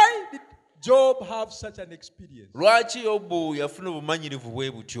 Why did Job have such an experience? Lwaki Yobu yafuna obumanyirivu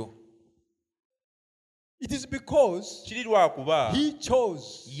bwe butyo? It is because Kiri lwakuba he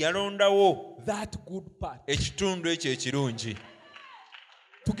chose yalondawo that good part ekitundu ekyo ekirungi,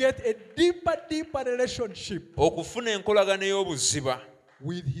 to get a deeper relationship okufuna enkolagano ey'obuziba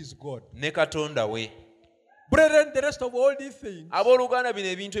with his God. ne Katonda we. Brethren, the rest of all these things Abooluganda, bino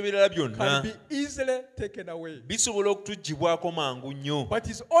ebintu ebirala can byonna be easily taken away. bisobola okutuggyibwako mangu nnyo, But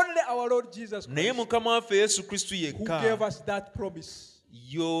it's only our Lord Jesus naye Christ Mukama waffe Yesu Kristo who gave yekka us that promise.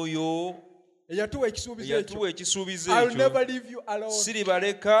 y'oyo Eyatuwa ekisuubizo ekyo. eyatuwa ekisuubizo I will never ekyo, leave you alone.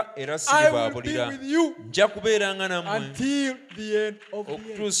 siribaleka era I will be siribaabulira, with you nja kubeeranga nammwe until the end of the age.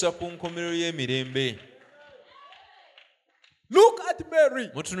 okutuusa ku nkomerero y'emirembe. Look at Mary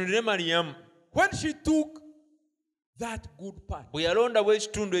Mutunulire Maliyamu when she took that good part bwe yalondawo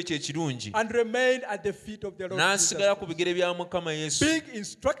ekitundu ekyo ekirungi, and remained at the feet of the Lord Jesus n'asigala ku Christ, bigere bya Mukama Yesu, being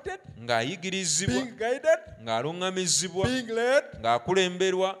instructed, ng'ayigirizibwa, being guided, ng'aluŋŋamizibwa, being led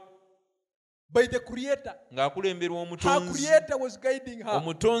ng'akulemberwa, by the Creator. ng'akulemberwa Her omutonzi. Creator was guiding her.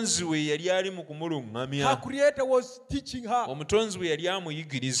 Omutonzi we yali ali mu Her kumuluŋŋamya, Creator was teaching her. omutonzi we yali Her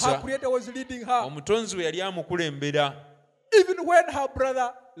amuyigiriza, Creator was leading her. omutonzi we yali amukulembera. Even when her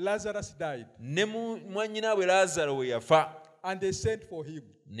brother Lazarus died Ne mwannyinaabwe Laazaalo we yafa, and they sent for him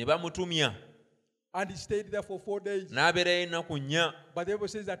ne bamutumya, and he stayed there for 4 days. n'abeerayo ennaku nnya. But the Bible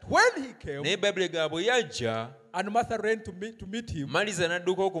says that when he came Naye Bayibuli egamba bwe yajja, and Martha ran to meet him, Maliza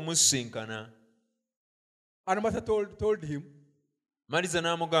n'adduka okumusinkana. and Martha told him, Maliza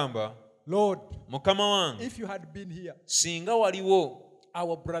n'amugamba, Lord, Mukama wange, if you had been here, singa waliwo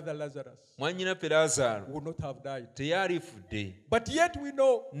our brother Lazarus mwannyinaffe Laazaalo would not have died. teyalifudde. But yet we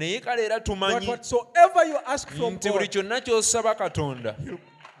know Naye kale era that tumanyi whatsoever you ask from nti buli God, kyonna ky'osaba Katonda He'll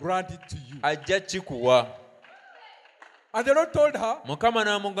grant it to you. ajja kikuwa. And the Lord told her, Mukama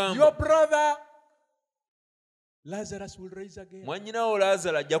your n'amugamba, brother Lazarus will rise again. mwannyinawo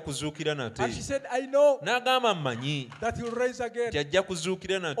Laazaalo ajja kuzuukira And she nate. said, I know N'agamba mmanyi that he'll rise nti again ajja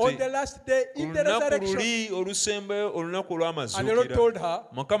kuzuukira on the nate last day ku in the lunaku resurrection. luli olusembayo olunaku And the Lord olw'amazuukira. told her,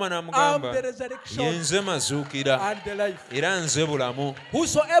 Mukama I'm n'amugamba, the resurrection yenze mazuukira and the life. era nze bulamu.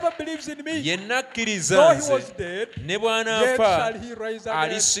 Whosoever believes in me, Yenna akkiriza though he was nze dead, ne yet bw'anaafa shall he rise again.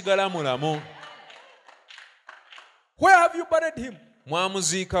 alisigala mulamu. Where have you buried him?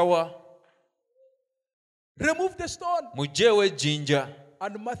 Mwamuziika wa? Remove the stone. Muggyeewo ejjinja.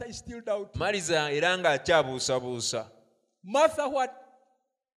 And Martha is still doubting. Maliza era ng'akyabuusabuusa. Martha who had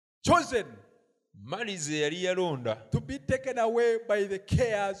chosen Maliza eyali yalonda. to be taken away by the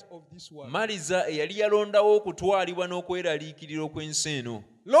cares of this world. Maliza eyali yalondawo okutwalibwa n'okweraliikirira okw'ensi eno.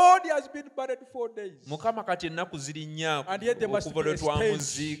 Lord, he has been buried 4 days. Mukama kati ennaku ziri nnya And yet there must okuva be lwe a stench.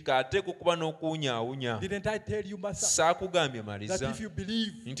 twamuziika ate kukuba n'okuwunyaawunya. Didn't I tell you, Martha, Saakugambye that Maliza if you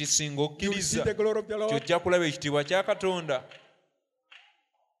believe, nti singa you will see okkiriza the glory of the Lord? ky'ojja kulaba ekitiibwa kya Katonda.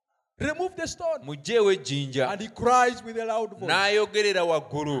 Remove the stone. Muggyeewo ejjinja. And he cries with a loud voice, N'ayogerera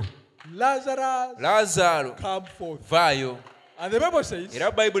waggulu, Lazarus, Laazaalo come forth. vaayo. And the Bible says,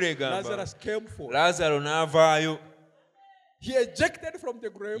 Era Bayibuli egamba Lazarus came forth. Laazaalo n'avaayo. He ejected from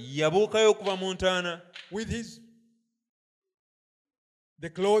the grave Yabuukayo okuva mu ntaana with his the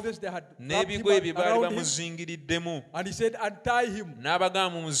clothes they had wrapped him n'ebigoye bye baali around him, bamuzingiriddemu, and he said, untie him n'abagamba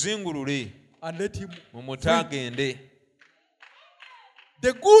mumuzingulule and let him. mumute agende.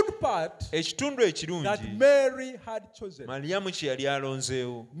 The good part Ekitundu that ekirungi Mary had chosen Maliyamu kye yali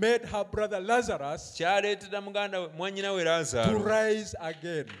alonzeewo made her brother Lazarus kyaleetera mwannyina we to Laazaalo rise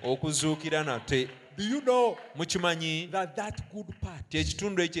again. okuzuukira nate. Do you know Mukimanyi that good part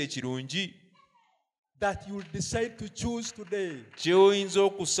kyekitundu ekyo ekirungi that you will decide to choose today kyoyinza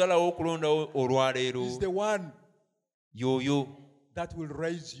okusalawo okulondawo olwaleero is the one y'oyo that will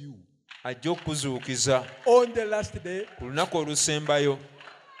raise you ajja okukuzuukiza on the last day? ku lunaku olusembayo.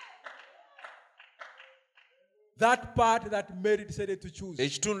 That part that Mary decided to choose.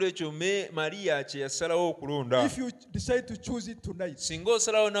 Ekitundu ekyo Mariya kye yasalawo okulonda. If you decide to choose it tonight, Singa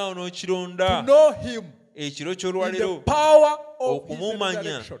osalawo naawo to n'okironda know him ekiro in the ky'olwaleero power of his okumumanya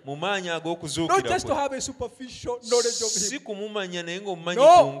resurrection. mu maanyi Not ag'okuzuukira just to kwe. have a superficial knowledge of Si him, kumumanya naye ng'omumanyi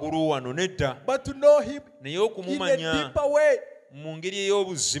No. kungulu wano nedda, but to know him naye in a okumumanya deeper way, mu ngeri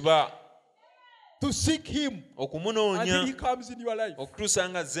ey'obuziba, to seek him until okumunoonya he comes in your life okutuusa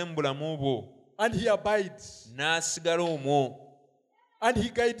nga azze mu bulamu bwo and he abides n'asigala omwo and he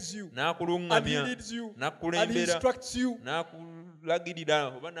guides you and he n'akuluŋŋamya leads you and he n'akukulembera instructs you. n'akulagirira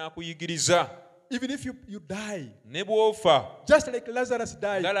oba n'akuyigiriza. Even if you die, Ne bw'ofa just like Lazarus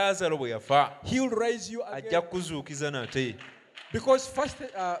nga died, Laazaalo bwe yafa, he will raise you ajja again. kukuzuukiza nate. Because First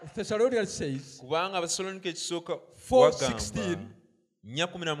Thessalonians says, Kubanga Abasalonike ekisooka 4:16,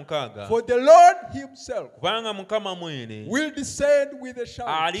 4:16, for the Lord himself kubanga Mukama mwene will descend with a shout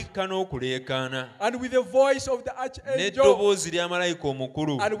alikka n'okuleekaana and with the voice of the archangel n'eddoboozi lya malayika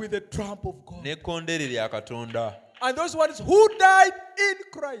omukulu and with the trump of God. n'ekkondeere lya Katonda. And those ones who died in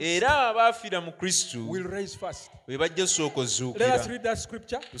Christ Era abaafiira mu Kristo will raise first. be bajja sooka Let us ozuukira. read that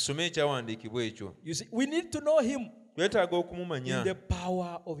scripture. Tusome ekyawandiikibwa ekyo. You see, we need to know him Twetaaga in okumumanya the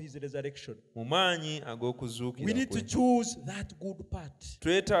power of his resurrection. mu maanyi We ag'okuzuukira need to kwe. choose that good part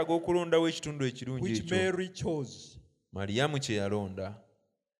Twetaaga okulondawo ekitundu ekirungi which ekyo Mary chose. Maliyamu kye yalonda.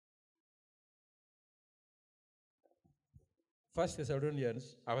 First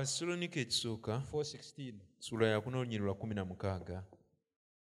Thessalonians Abasalonike ekisooka 4:16. sula ya 4:16.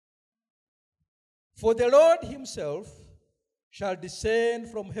 For the Lord himself shall descend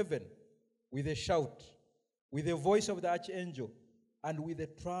from heaven with a shout, with the voice of the archangel, and with the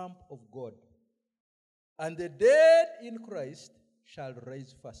trump of God. And the dead in Christ shall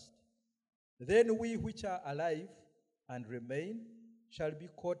rise first. Then we which are alive and remain shall be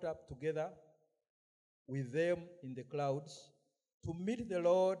caught up together with them in the clouds to meet the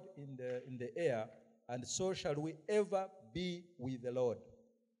Lord in the air, and so shall we ever be with the Lord.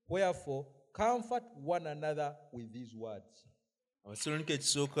 Wherefore, comfort one another with these words. Abasalonike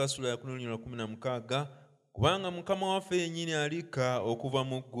ekisooka sula ya 4:16, kubanga Mukama waffe yennyini alikka okuva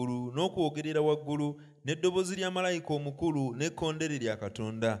mu ggulu n'okwogerera waggulu n'eddoboozi lya malayika omukulu n'ekkondeere lya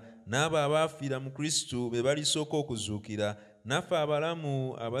Katonda, n'abo abaafiira mu Kristo be balisooka okuzuukira, naffe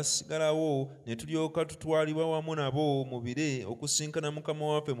abalamu abasigalawo ne tulyoka tutwalibwa wamu nabo mu bire okusinkana Mukama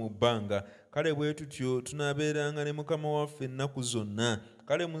waffe mu bbanga. Kale bwe tutyo tunaabeeranga ne Mukama waffe ennaku zonna.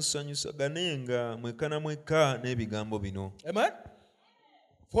 Kale musanyusaganenga mwekka na mwekka n'ebigambo bino. Amen?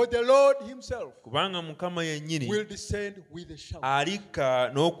 For the Lord himself Kubanga Mukama yennyini will descend with a shout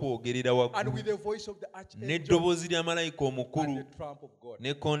alikka n'okwogerera and waggulu with the voice of the archangel n'eddoboozi lya malayika and omukulu the trump of God.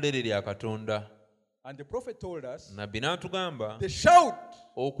 n'ekkondeere lya Katonda. And the prophet told us Nabbi n'atugamba the shout is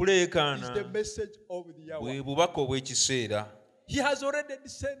the okuleekaana message of the bwe hour. bubaka obw'ekiseera. He has already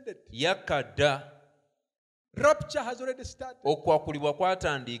descended. Yakka dda, Rapture has already started. okwakulibwa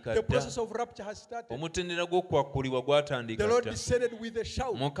kwatandika The dda, process of rapture has started. omutendera gw'okwakulibwa gwatandika The Lord dda. descended with a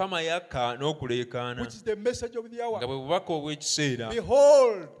shout, Mukama yakka n'okuleekaana which is the message of the nga hour. bwe bubaka obw'ekiseera.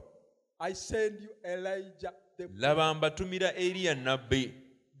 Behold, I send you Elijah the prophet Laba mbatumira Eriya nnabbi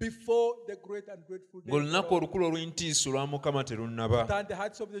before the great and dreadful day of the ng'olunaku Lord. olukulu olw'entiiso lwa Mukama terunnaba. Turn the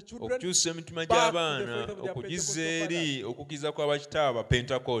hearts of the children. Okukyusa emitima back to the gy'abaana faith of their okugizza Pentecostal eri okukiza kw'abakitaaba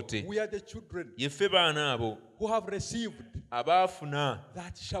Pentakoote. We are the children Yeffe baana abo who have received abaafuna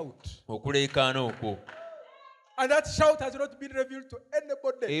that shout. okuleekaana okwo. And that shout has not been revealed to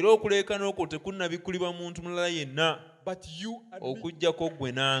anybody Era okuleekaana okwo tekunnabikulibwa muntu mulala yenna but you and me. okuggyako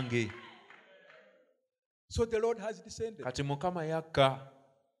ggwe nange. So the Lord has descended. Kati Mukama yakka.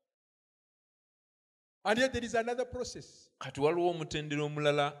 And yet there is another process Kati waliwo omutendera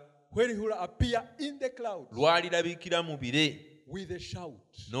omulala where he will appear in the clouds lwalirabikira mu bire with a shout.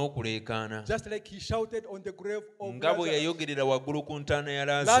 n'okuleekaana. Just like he shouted on the grave of Nga bwe Lazarus. yayogerera waggulu ku ntaana ya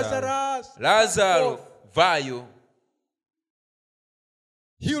Laazaalo. Lazarus, Laazaalo, come forth. vaayo.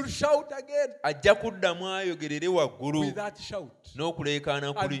 He'll shout again ajja kuddamu ayogerere waggulu with that shout.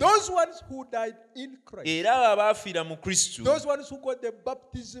 n'okuleekaana kuli. And those ones who died in Christ, Era abo abaafiira mu Kristo, those ones who got the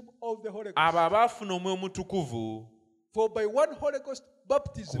baptism of the Holy abo Ghost. abaafuna omwoyo omutukuvu, For by one Holy Ghost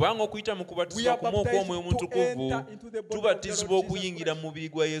baptism, kubanga okuyita mu we kubatizibwa are kumu okw'omwoyo baptized to omutukuvu enter into the body of the tubatizibwa Lord Jesus okuyingira Christ. mu mubiri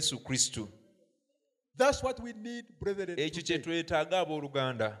gwa Yesu Kristo. That's what we need, brethren, Ekyo kye today. twetaaga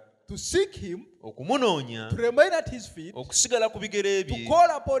abooluganda, To seek Him, okumunoonya, to remain at His feet, okusigala ku bigere to bye,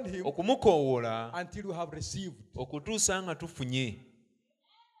 call upon Him okumukoowoola until you have received okutuusa nga tufunye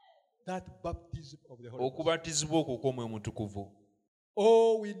that baptism of the Holy Ghost. okubatizibwa okwo okw'omwoyo omutukuvu.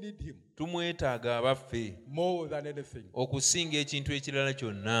 Oh, we need Him Tumwetaaga abaffe more than anything. okusinga ekintu ekirala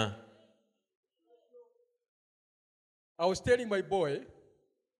kyonna. I was telling my boy,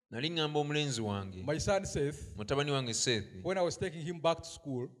 Nali ŋŋamba omulenzi wange, my son Seth, mutabani wange Sethi, when I was taking him back to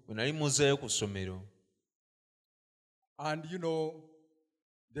school, bwe nali muzzayo ku ssomero, and you know,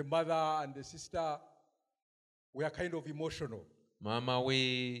 the mother and the sister were kind of emotional. maama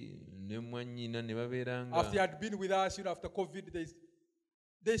we ne mwannyina ne babeera After he nga had been with us, you know, after COVID,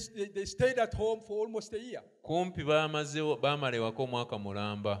 they stayed at home for almost a year kumpi baamala ewaka omwaka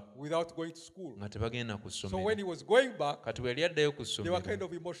mulamba without going to school. nga tebagenda ku So ssomero. when he was going back, Kati bwe yali addayo ku they were kind ssomero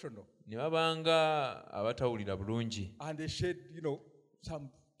of emotional. ne babanga abatawulira bulungi, And they shed, you know, some ne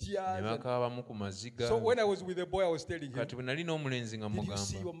tears. And bakaabamu ku maziga. so when I was with the boy, I was telling him, Kati bwe nali n'omulenzi nga did you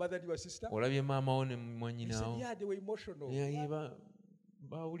see mugamba, your mother and your sister? olabye maama wo ne He said, mwannyinawo? yeah, they were emotional.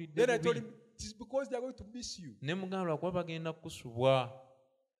 Bawulidde Then I told bubi. him, it is because they are going to miss you Ne mugamba lwakuba bagenda kukusubwa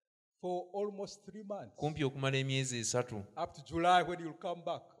for almost 3 months. kumpi okumala emyezi 3 Up to July when you'll come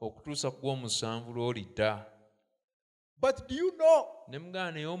back. okutuusa ku Gw'omusanvu lw'olidda. But do you know Ne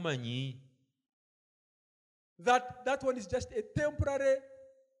mugamba naye omanyi that one is just a temporary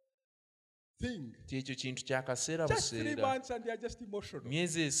thing? nti ekyo kintu kya kaseera Just 3 buseera. months and they are just emotional.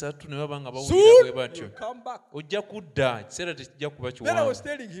 Myezi 3 ne baba nga bawulira Soon bwe batyo. you'll come back. Ojja kudda, ekiseera tekijja kuba Then I was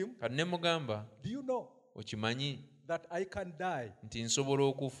kiwanvu. telling him, Kati ne mugamba, do you know okimanyi that I can die nti nsobola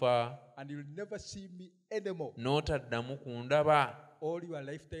okufa and you'll never see me anymore n'otaddamu kundaba all your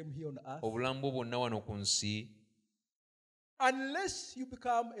lifetime here on earth obulamu bwo bwonna wano ku nsi, unless you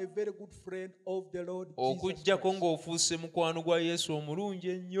become a very good friend of the Lord Jesus okuggyako Christ. ng'ofuuse mukwano gwa Yesu omulungi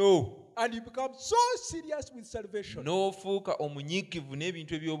ennyo, And you become so serious with salvation. n'ofuuka omunyiikivu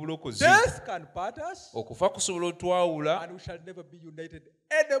n'ebintu eby'obulokozi. Death can part us Okufa kusobola otwawula and we shall never be united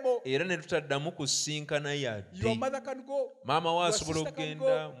anymore. era ne tutaddamu kusinkana Your yadde. mother can go, Maama we your asobola sister can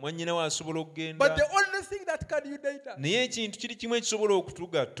okugenda, go, mwannyina we asobola but okugenda, the only thing that can unite us naye ekintu kiri kimu ekisobola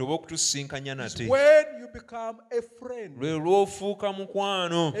okutugatta oba okutusinkanya is nate, when you become a friend, lwe lw'ofuuka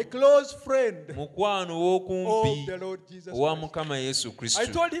mukwano, a close friend mukwano of ow'okumpi the Lord Jesus owa Christ. Mukama Yesu I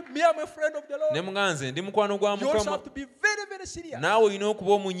Kristo. told him, me, I'm a friend of the Ne Lord. muganze ndi mukwano gwa You also Mukama, have to be very, very serious naawe olina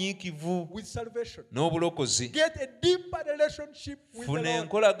okuba omunyiikivu with salvation. n'obulokozi. Get a deeper relationship with the Funa Lord.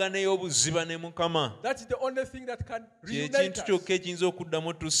 enkolagana ey'obuziba ne Mukama. That's the only thing that can Kye reunite kintu us. kyokka ekiyinza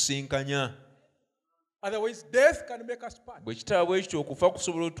okuddamu tusinkanya. Otherwise, death can make us part. Bwe kitaba bwe kityo okufa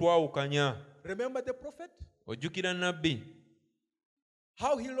kusobola otwawukanya. Remember the prophet? Ojjukira nnabbi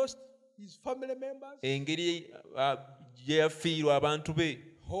How he lost his family members? engeri gye yafiirwa abantu be.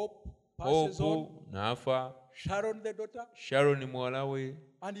 Hope passes on. Opu n'afa, Sharon, the daughter, Sharon muwala we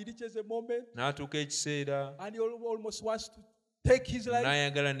and he reaches a moment n'atuuka ekiseera and he almost wants to take his life.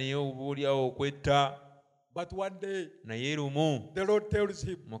 n'ayagala naye obuulyawo okwetta, But one day, naye lumu the Lord tells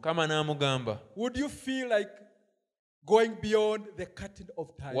him, Mukama n'amugamba, would you feel like going beyond the curtain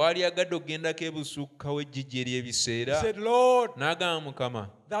of time? waali agadde okugendako ebusukka w'ejjijja He ery'ebiseera. said, Lord, N'agamba Mukama,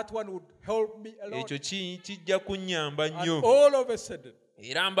 that one would help me a lot. ekyo kijja kunnyamba And nnyo, all of a sudden,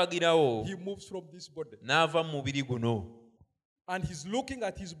 era mbagirawo he moves from this body. n'ava mu mubiri guno. And he's looking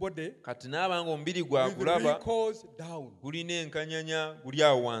at his body Kati n'aba ng'omubiri with gwagulaba wrinkles down. gulina enkanyanya guli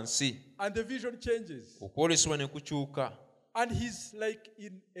awo wansi, And the vision changes. okwolesebwa ne kukyuka. And he's like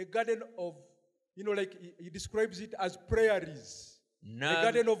in a garden of, like he describes it as prairies. A Na-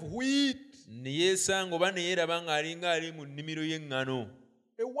 garden of wheat. ne yeesanga oba ne yeeraba ng'alinga ali mu nnimiro y'eŋŋano,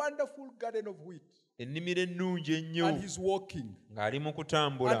 A wonderful garden of wheat. ennimiro ennungi ennyo, And he's walking. ng'ali mu And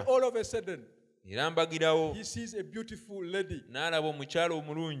kutambula. all of a sudden, Era mbagirawo he sees a beautiful lady n'alaba omukyala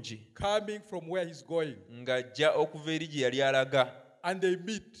omulungi coming from where he's going. ng'ajja okuva eri gye yali alaga, And they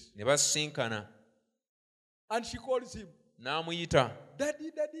meet. ne basinkana. And she calls him, N'amuyita,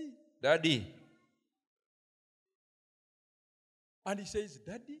 Daddy, Daddy. Daddy. And he says,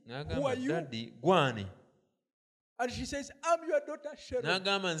 Daddy, who are N'agamba, you? Daddy, gwani? And she says, I'm your daughter Sharon.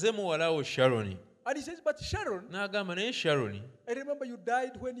 N'agamba, nze muwala wo Sharoni. And he says, but Sharon, N'agamba, naye Sharoni, I remember you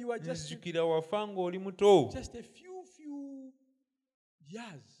died when you were just nzijukira wafa ng'oli muto. a few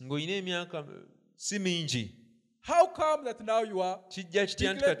years. ng'olina emyaka si mingi. How come that now you are? Kijja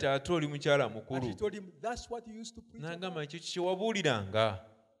kitya nti kati ate oli mukyala And he mukulu? told him, that's what you used to preach N'agamba about, ekyo kye wabuuliranga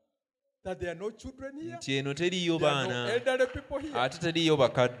that there are no children here, nti eno teriiyo there are no baana elderly people here. ate teriiyo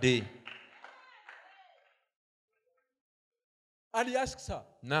bakadde. And he asks her,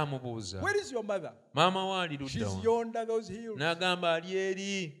 N'amubuuza, where is your mother? maama we ali ludda She's wa? yonder those hills. N'agamba ali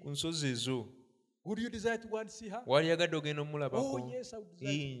eri ku nsozi ezo. Would you desire to go and see her? Waliyagadde ogenda Oh, omulabako? yes, I would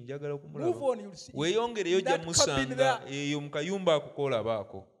desire to. Njagala Move kumulaba. on, you'll see. Weeyongereyo In ojja that cabin musanga there. eyo mu kayumba ako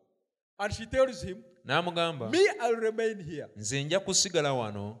koolabaako. And she tells him, N'amugamba, me, I'll remain here, nze nja kusigala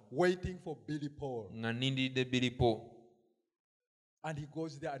wano waiting for Billy Paul. nga nnindiridde Bilipo. And he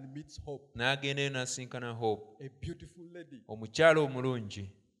goes there and meets Hope, N'agendayo n'asinkana Hope, a beautiful lady. omukyala omulungi.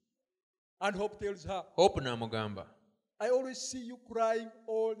 And Hope tells her, Hope n'amugamba, I always see you crying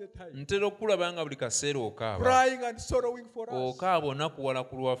all the time. ntera okulaba nga buli kaseera okaaba. Crying and sorrowing for us. Okaaba onakuwala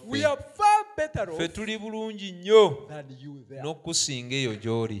ku We lwaffe. are far better Ffe off tuli bulungi nnyo than you there. n'okusinga eyo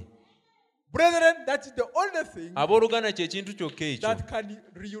gy'oli. Brethren, that's the only thing Abooluganda kye kintu kyokka ekyo that can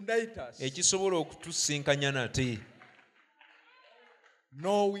reunite us. ekisobola okutusinkanya nate.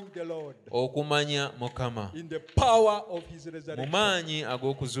 Knowing the Lord Okumanya Mukama in the power of his mu resurrection. maanyi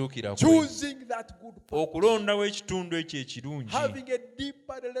ag'okuzuukira kwe. Choosing that good path. Okulondawo ekitundu ekyo ekirungi. Having a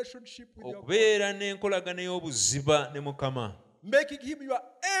deeper relationship with your God. Okubeera n'enkolagana y'obuziba ne Mukama. Making him your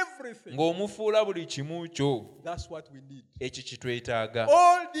everything. Ng'omufuula buli kimu kyo. That's what we need. Ekyo kitwetaaga.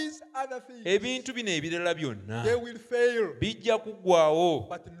 All these other things, Ebintu bino ebirala byonna they will fail. bijja kuggwaawo,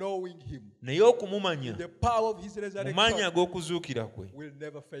 But knowing him, naye okumumanya the power of his mu maanyi resurrection ag'okuzuukira kwe, will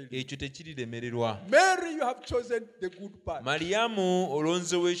never fail you. ekyo tekiriremererwa. Mary, you have chosen the good path. Maliyamu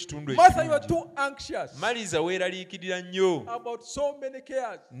olonzewo ekitundu Martha, you are ekirungi. too anxious Maliza weeraliikirira nnyo about so many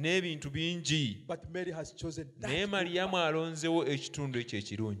cares. n'ebintu bingi, But Mary has chosen that naye good Maliyamu path alonzewo ekitundu ekyo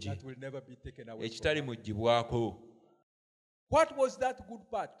ekirungi that will never be taken away from ekitali her. muggyibwako. What was that good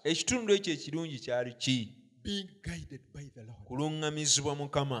path? Ekitundu ekyo ekirungi kyali ki? Being guided by the Lord. Kuluŋŋamizibwa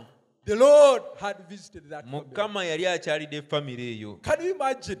Mukama. The Lord had visited that family. Mukama yali akyalidde famire eyo. Can you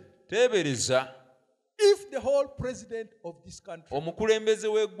imagine Teebereza if the whole president of this country omukulembeze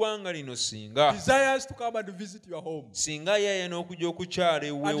w'eggwanga lino singa desires to come and visit your home, singa yaya n'okujja okukyala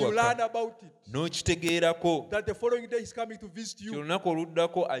ewuwe and you learn waka about it, n'okitegeerako that the following day he's coming to visit you, kyolunaku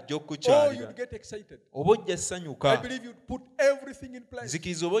oluddako ajja oh, okukukyalira, you'd get excited. oba ojja I ssanyuka. believe you'd put everything in place.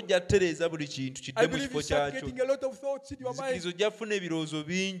 Nzikiriza oba ojja ttereeza buli kintu I kidde mu believe kifo you start kyakyo. getting a lot of thoughts in your mind. Nzikiriza ojja kufuna ebirowoozo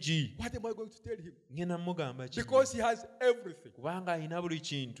bingi. What am I going to tell him? Ngenda mugamba ki? Because he has everything. Kubanga alina buli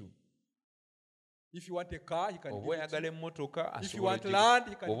kintu. If you want a car, he can Oba give it to oyagala you. emmotoka If you asobola want oggikuwa. land,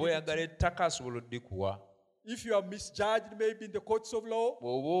 he can Oba give it oyagala to you. ettaka asobola oddikuwa. If you are misjudged maybe in the courts of law,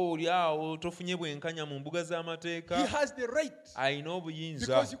 Oba oli awo tofunye bwenkanya mu mbuga he z'amateeka, has the right alina obuyinza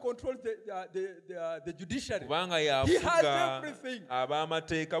because he controls the judiciary. kubanga He yafuga has everything.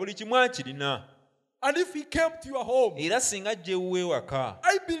 ab'amateeka, buli kimu akirina. And if he came to your home, Era singa ajja ewuwe ewaka,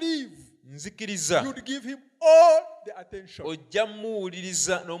 I believe nzikiriza you'd give him all the attention. ojja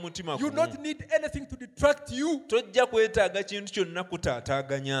muwuliriza n'omutima You gumu. don't need anything to detract you Tojja kwetaaga kintu kyonna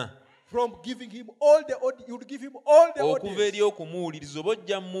kutaataaganya from giving him all the you'd give him all the okuva audience. eri okumuwuliriza, oba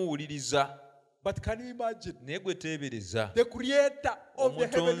ojja muwuliriza. But can you imagine? Naye gwe teebereza, The creator of the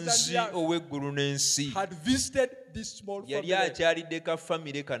heavens omutonzi and the earth ow'eggulu n'ensi had visited this small yali family akyalidde ka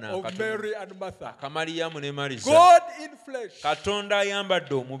famire kano of akatono, Mary and Martha. akamaliyamu ne Maliza. God in flesh, Katonda ayambadde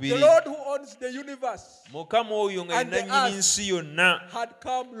the omubiri, Lord who owns the universe, Mukama oyo nga And the yenna nnyini earth. nsi yonna had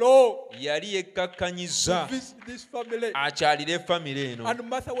come low yali to yekkakkanyiza visit this family. akyalire famire eno. And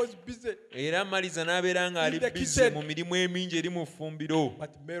Martha was busy. Era Maliza n'abeera ng'ali In the bize kitchen. mu mirimu emingi eri mu ffumbiro. But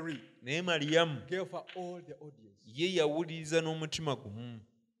Mary Naye Maliyamu gave her all the audience. ye yawuliriza n'omutima gumu.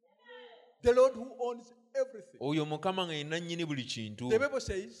 The Lord who owns everything. Oyo Mukama nga yenna nnyini buli kintu. The Bible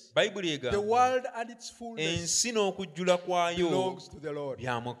says, Bayibuli the egamba world and its fullness ensi n'okujjula kwayo belongs to the Lord.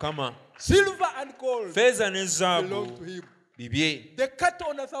 bya Mukama. Silver and gold Feeza ne belong zaabu to him. bibye. The cattle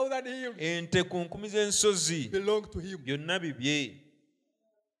on 1,000 hills Ente ku nkumi z'ensozi belong to him. byonna bibye.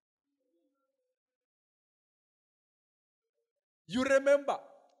 You remember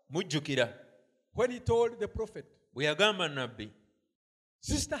Mujjukira when he told the prophet, bwe yagamba nabbi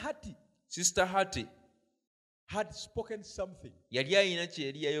Sister Hattie Sister Hattie had spoken something, yali ayina kye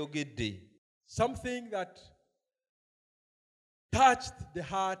yali yayogedde, something that touched the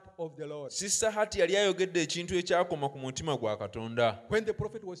heart of the Lord. Sister Hattie yali ayogedde ekintu ekyakoma ku mutima gwa Katonda. When the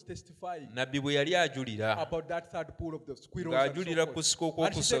prophet was testifying Nabbi bwe yali ajulira, about that third pool of the squirrels and so ng'ajulira ku forth. kusika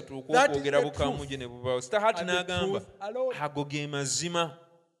And she said, okwokusatu that is okw'okwogera the bukaamu truth gye ne bubaawo. Sister Hattie and the n'agamba, truth alone. ago ge mazima.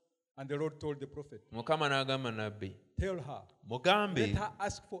 And the Lord told the prophet, Mukama n'agamba nabbi, tell her, mugambe let her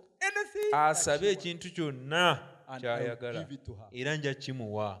ask for anything asabe that she wants, ekintu kyonna and I will ky'ayagala give it to her. era nja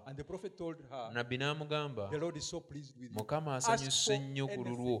kimuwa. And the prophet told her, Nabbi n'amugamba, the Lord is so pleased with you. Mukama Ask asanyuse for nnyo ku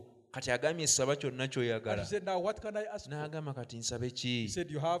anything. lulwo, kati agambye saba kyonna And ky'oyagala. he said, now what can I ask for? N'agamba kati nsabe He ki?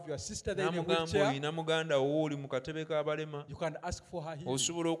 said, you have your sister there in a N'amugamba wheelchair. olina muganda wo oli mu katebe k'abalema, You can ask for her healing.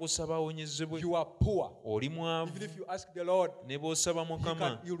 osobola okusaba awonyezebwe. You are poor. Oli mwavu, Even if you ask the Lord, ne bw'osaba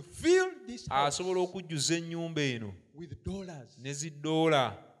Mukama you'll fill this house asobola okujjuza ennyumba eno with dollars. ne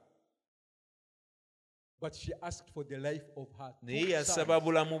ziddoola. But she asked for the life of her Naye two yasaba sons.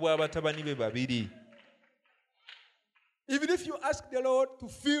 bulamu bw'abatabani be babiri. Even if you ask the Lord to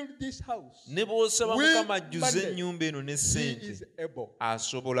fill this house, Ne bw'osaba with Mukama ajjuze money, ennyumba eno ne He ssente, is able.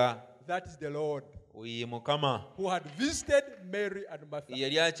 asobola. That is the Lord Oyo ye Mukama who had visited Mary and Martha.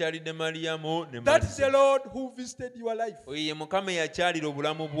 eyali akyalidde Maliyamu ne That is the Martha. Lord who visited your life. Oyo ye Mukama eyakyalira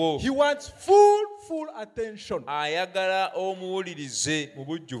obulamu bwo. He wants full attention. Ayagala omuwulirize mu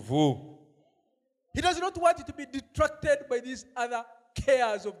bujjuvu. He does not want you to be detracted by these other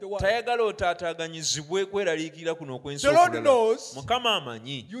cares of the world. Tayagala otaataaganyizibwe kweraliikirira kuno okwensi The Lord okulala. knows Mukama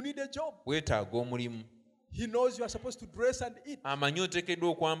amanyi you need a job. weetaaga omulimu. He knows you are supposed to dress and eat. Amanyi oteekeddwa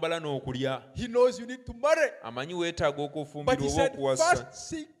okwambala n'okulya. He knows you need to marry. Amanyi weetaaga But okufumbirwa he oba said, okuwasa. first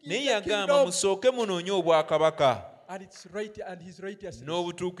seek ye Naye the yagamba kingdom musooke munoonye obwakabaka and its right and his righteousness, and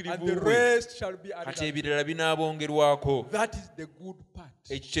n'obutuukirivu the bwe, rest shall be added. kati unto you. ebirala binaabongerwako. That is the good part.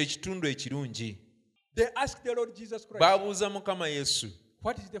 Ekyo kye kitundu ekirungi. They asked the Lord Jesus Christ, Baabuuza Mukama Yesu,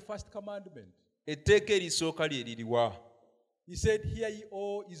 what is the first commandment? etteeka erisooka lye liriwa? He said, hear ye,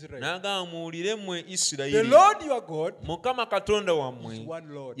 O Israel. N'agamba muwulire mmwe The Isirayiri, Lord your God Mukama Katonda is wammwe one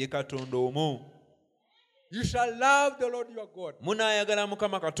Lord. ye Katonda omu. You shall love the Lord your God Munaayagala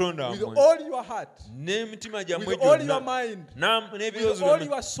Mukama Katonda with wammwe all your heart, n'emitima gyammwe with all your gyonna, mind, with n'ebirowoozo all byammwe,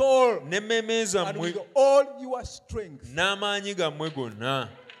 your soul, n'emmeeme and zammwe, with all your strength. n'amaanyi gammwe gonna.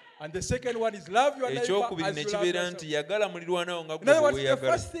 And the second one is love your neighbor Ekyokubiri as ne you love kibeera yourself. nti yagala mulirwanawo nga In gwe other bwe words, the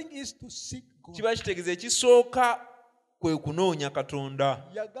weeyagala. first thing is to seek God. Kiba kitegeeza ekisooka kwe kunoonya Katonda.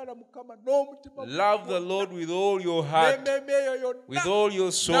 Yagala Mukama n'omutima Love the Lord with all your heart, n'emmeeme eyo yonna, with all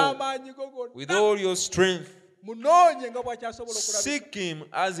your soul, n'amaanyi go with gonna. all your strength. Munoonye nga bw'akyasobola okulabika. Seek him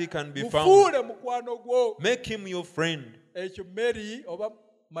as he can be found. Mufuule mukwano gwo. Make him your friend. Ekyo Mary oba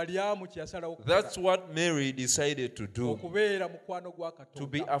Mariyamu kye yasalawo That's okukola. what Mary decided to do. Okubeera mukwano gwa To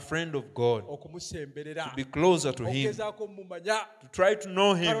be Katonda. a friend of God. Okumusemberera. To be closer to him. Okugezaako mumumanya. To try to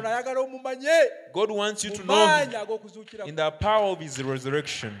know him. Katonda ayagala omumanye. God wants you to Mu know him maanyi ag'okuzuukira. in the power of his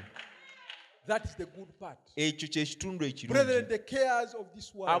resurrection. That is the good part. Ekyo kye kitundu Brethren, ekirungi. the cares of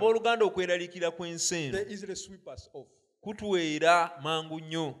this world, Abooluganda okweraliikira kw'ensi eno they easily sweep us off. kutuweera mangu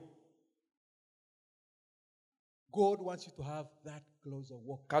nnyo. God wants you to have that closer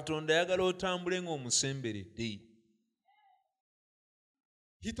walk. Katonda ayagala otambule ng'omusemberedde.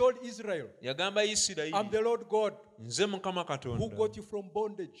 He told Israel, Yagamba I'm Isirayiri, the Lord God nze Mukama who Katonda got you from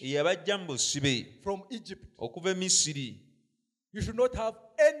bondage, eyabajja mu busibe from Egypt. okuva e Misiri. You should not have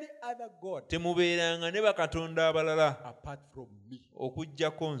any other God Temubeeranga ne bakatonda abalala apart from me.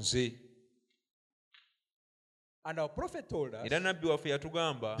 okuggyako nze. And our prophet told us, Era nabbi waffe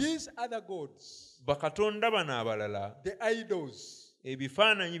yatugamba these other gods, bakatonda bano abalala, the idols,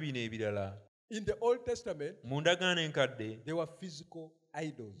 ebifaananyi bino ebirala in the Old Testament, mu ndagaano enkadde they were physical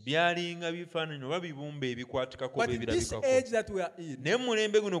idols. byalinga bifaananyi oba bibumba ebikwatikako But oba in this ebirabikako. age that we are in, Naye mu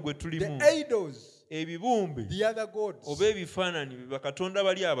mulembe guno gwe tulimu, the idols, ebibumbe the other gods, oba ebifaananyi bakatonda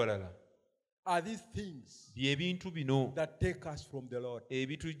bali abalala are these things bye bintu bino that take us from the Lord.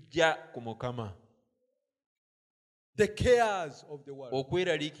 ebitujja ku Mukama. The cares of the world.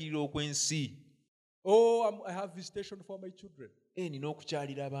 Okweraliikirira okw'ensi. Oh, I have visitation for my children. Nina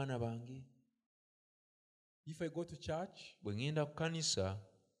okukyalira abaana bange. If I go to church, Bwe ŋŋenda ku kkanisa,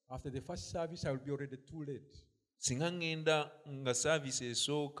 after the first service, I will be already too late. singa ŋŋenda nga saaviisi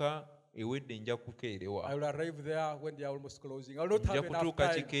esooka ewedde nja kukeerewa. I will arrive there when they are almost closing. I will not Nja have enough kutuuka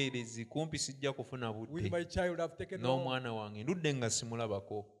time kikeerezi, kumpi sijja kufuna with budde. my child. I've taken long. N'omwana wange ndudde nga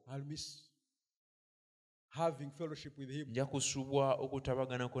simulabako. I'll miss having fellowship with him. Nja kusubwa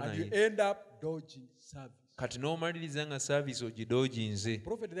okutabaganako And you naye. end up dodging service. Kati n'omaliriza nga saaviisi ogidooginze.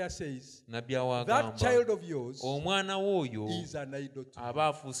 Prophet there says, Nabbi that awaagamba child of yours omwana w'oyo is an idol to you. aba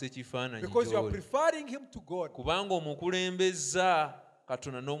afuuse kifaananyi Because you are gy'oli. preferring him to God. Kubanga omukulembeza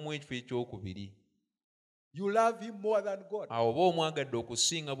Katonda n'omuwa ekifo ekyokubiri. You love him more than God. Awo oba omwagadde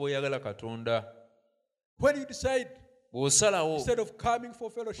okusinga bw'oyagala Katonda. When you decide, Bw'osalawo instead of coming for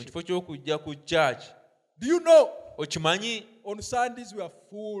mu fellowship, kifo ky'okujja ku church, do you know, okimanyi on Sundays we are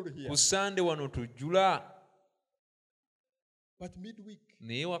full here. ku Sande wano tujjula. But midweek,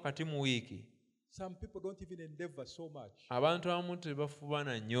 naye wakati mu wiiki some people don't even endeavor so much. abantu abamu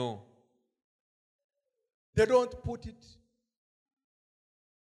tebafubana nnyo, They don't put it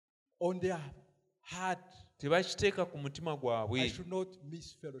on their heart. tebakiteeka ku mutima I gwabwe should not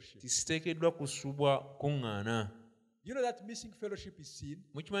miss fellowship. tisiteekeddwa kusubwa kuŋŋaana. You know that missing fellowship is sin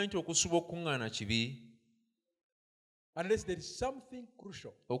Mukimanyi nti okusubwa okuŋŋaana kibi, unless there is something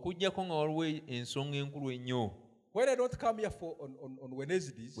crucial. okuggyako nga waliwo ensonga enkulu ennyo. When I don't come here for on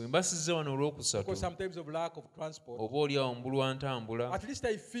Wednesdays, bwe mbasizza wano olwokusatu because sometimes of lack of transport, oba oli awo mbulwa ntambula, at least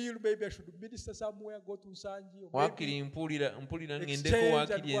I feel maybe I should minister somewhere, go to Nsanji, or waakiri maybe mpulira exchange ŋŋendeko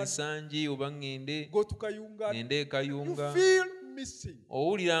waakiri and one- ensangi oba ŋŋende go to Kayunga. ŋŋende e You Kayunga, feel missing.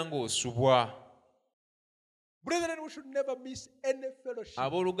 owulira ng'osubwa. Brethren, we should never miss any fellowship.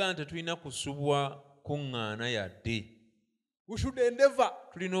 Abooluganda tetulina kusubwa kuŋŋaana yadde. We should endeavor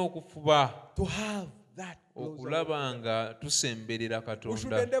Tulina okufuba to have that closer okulaba walk. nga tusemberera We should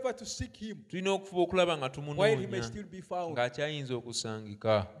Katonda. endeavor to seek Him Tulina okufuba okulaba nga while He may tumunoonya still be found. ng'akyayinza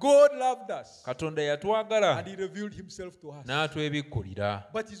okusangika. God loved us Katonda yatwagala and He revealed Himself to us.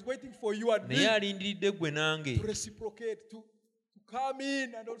 n'atwebikkulira, But He's waiting for you and me naye alindiridde ggwe nange to reciprocate, to come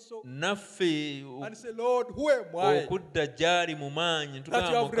in and also naffe and say, Lord, who am I? okudda gy'ali mu maanyi That you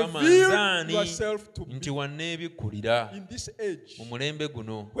tugamba have Mukama revealed nzaani yourself to me nti wanneebikkulira. in this age Mu mulembe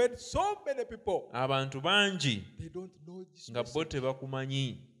guno when so many people abantu bangi they don't know this nga bo message.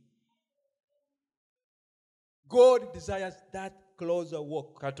 tebakumanyi. God desires that closer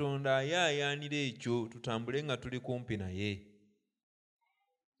walk. Katonda ayaayaanira ekyo tutambule nga tuli kumpi naye,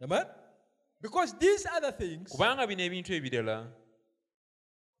 Amen? Because these other things, kubanga bino ebintu ebirala,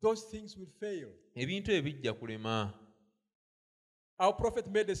 those things will fail. ebintu ebijja kulema. Our prophet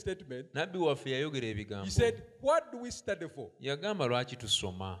made a statement. Nabbi waffe yayogera ebigambo, He said, what do we study for? yagamba lwaki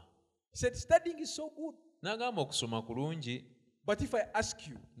tusoma. He said, studying is so good. N'agamba okusoma kulungi, But if I ask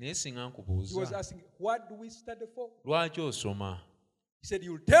you, naye singa he was nkubuuza asking, what do we study for? lwaki osoma, He said,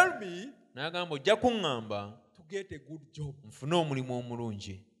 you'll tell me n'agamba ojja kuŋŋamba to get a good job. nfune omulimu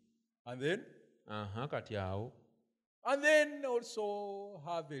omulungi. And then Kati awo also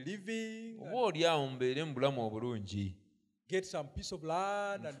have a living, oba oli awo mbeere mu bulamu obulungi, get some piece of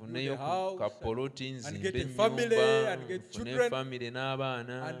land and build nfuneyo a house, kapoloti, and nzimbe get a family ennyumba, and get nfune children, famire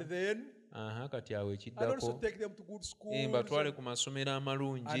n'abaana. and then Kati awo and also ekiddako take them to good schools. mbatwale ku masomero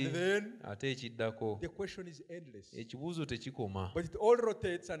amalungi. And then Ate ekiddako the question is endless. ekibuuzo tekikoma, But it all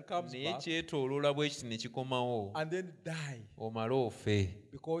rotates and comes naye back kyetooloola bwe kiti ne kikomawo, and then die. omale ofe.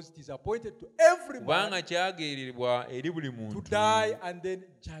 Because it is appointed to every man Kubanga kyageererwa eri buli to muntu die and then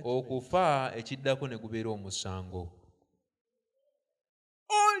judgment. okufa, ekiddako ne gubeera omusango.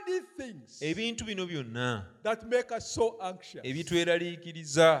 All these things Ebintu bino byonna that make us so anxious,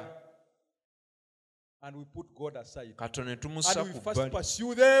 ebitweraliikiriza, and we put God aside. Katonda ne tumussa And we ku first bbali,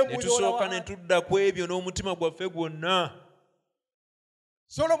 pursue them ne with all tusooka our ne heart. tudda ku ebyo n'omutima gwaffe gwonna.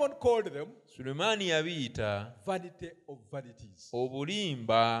 Solomon called them Sulemaani yabiyita vanity of vanities.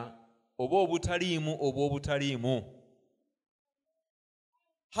 obulimba oba obutaliimu obw'obutaliimu.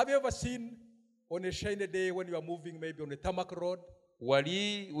 Have you ever seen on a shiny day when you are moving maybe on a tarmac road,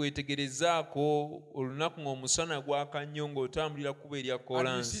 Wali weetegerezaako olunaku ng'omusana gwaka nnyo ng'otambulira kkubo erya and you see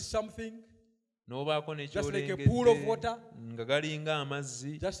kolansi, something n'obaako ne just like a pool of water kyolengedde nga galinga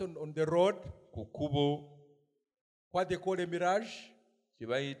amazzi just on the road, ku kkubo, what they call a mirage, kye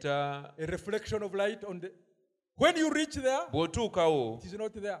bayita, a reflection of light on the. When you reach there, bw'otuukawo it is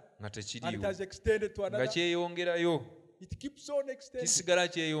not there, nga and it tekiriwo, has extended to nga another. kyeyongerayo, It keeps on extending. kisigala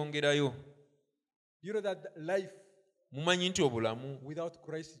kyeyongerayo. You know that life Mumanyi nti obulamu without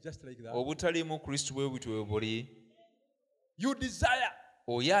Christ is just like that. obutaliimu Kristo bwe butyo bwe buli. You desire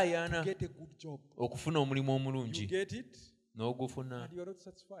to Oyaayaana get a good job. okufuna omulimu You omulungi, get it, n'ogufuna and you are not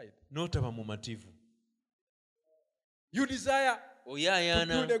satisfied. n'otaba mumativu. You desire to Oyaayaana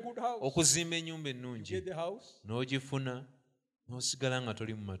build a good house. okuzimba ennyumba You ennungi, get the house, n'ogifuna n'osigala nga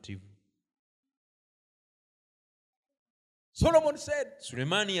toli mumativu. Solomon said,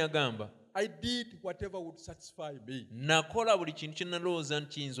 Sulemaani yagamba, I did whatever would satisfy me. nakola buli kintu kye nalowooza nti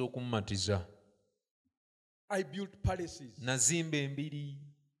kiyinza okummatiza. I built palaces. Nazimba embiri,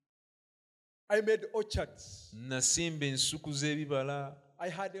 I made orchards. nasimba ensuku z'ebibala, I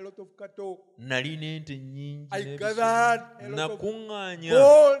had a lot of cattle. nalina ente nnyingi I n'ebisolo. gathered a lot of Nakuŋŋaanya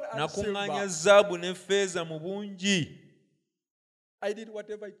gold and nakuŋŋaanya silver. zaabu ne ffeeza mu bungi. I did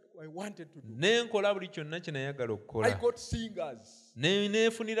whatever I wanted to do. Ne nkola buli kyonna kye nayagala I okukola. got singers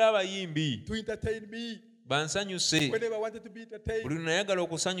Neefunira abayimbi to entertain me. bansanyuse. Whenever I wanted to be entertained, Buli nayagala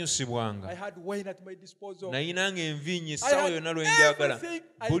okusanyusibwanga, I had wine at my disposal. nayinanga envinnyo I essaawa had yonna lwe njagala. everything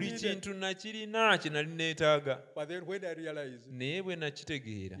I Buli needed. kintu nakirina kye nali neetaaga. But then when I realized Naye bwe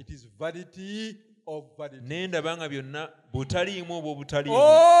nakitegeera, it is vanity of vanity, ne ndaba nga byonna butaliimu oba obutaliimu.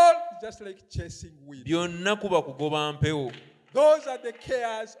 all is just like chasing wind. Byonna kuba kugoba mpewo. Those are the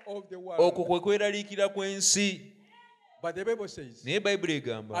cares of the world. Okwo kwe kweraliikira kw'ensi. But the Bible says, Naye Bayibuli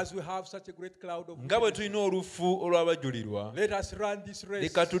egamba, as we have such a great cloud of nga bwe witnesses, tulina olufu olw'abajulirwa, let us run this race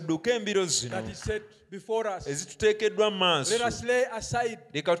leka tudduke embiro zino that is set before us. ezituteekeddwa mu maaso. Let us lay aside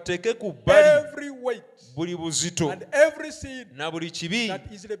Leka tuteeke ku bbali every weight buli buzito and every sin na buli kibi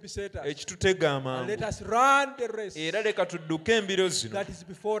that easily besets us. ekitutega And let amangu. us run the race Era leka tudduke embiro zino that is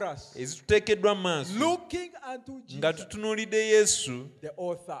before us, ezituteekeddwa mu maaso, looking unto nga Jesus, tutunuulidde Yesu, the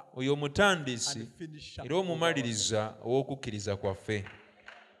author oyo omutandisi and finisher era of our omumaliriza ow'okukkiriza kwaffe.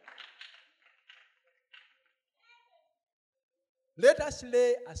 Let us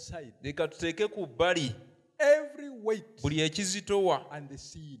lay aside Leka tuteeke ku bbali every weight buli ekizitowa and the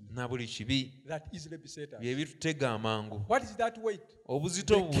sin na buli kibi that easily besets us. bye bitutega amangu. What is that weight?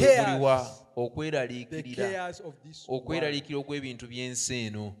 Obuzito The buliwa cares. The okweraliikirira, cares of this world. okweraliikirira okw'ebintu by'ensi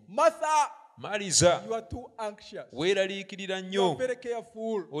eno. Martha, Maliza, you are too anxious. weeraliikirira You are nnyo, very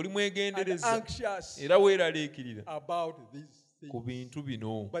careful oli and mwegendereza anxious era weeraliikirira about these ku things. bintu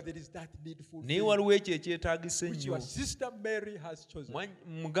bino. But there is that needful Naye thing waliwo ekyo ekyetaagisa which ennyo, your sister Mary has chosen.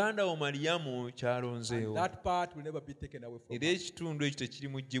 muganda wo Maliyamu And kyalonzeewo, that part will never be taken away from era us. ekitundu ekyo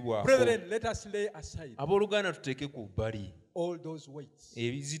tekirimuggyibwako. Brethren, let us lay aside Abooluganda tuteeke ku bbali all those weights.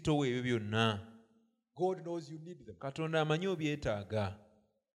 ebizitowo ebyo byonna. God knows you need them. Katonda amanyi obyetaaga,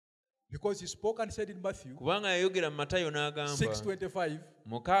 Because he spoke and said in Matthew kubanga yayogera mu Matayo n'agamba 6:25,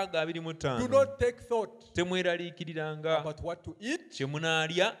 6:25, do not take thought temweraliikiriranga about what to eat kye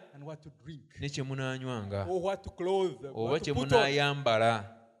munaalya and what to drink, ne kye munaanywanga or what to clothe, oba what kye to put on. munaayambala.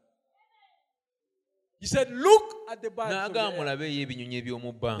 He said, look at the birds of N'agamba the air. mulabeeyo ebinyonyi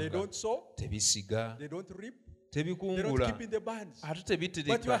eby'omu They bbanga, don't sow, tebisiga, they don't reap, they don't tebikungula, keep in the barns. ate But your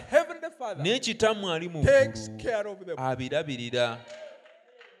tebitereka, heavenly Father naye kitammwe ali mu takes ggulu care of them. abirabirira.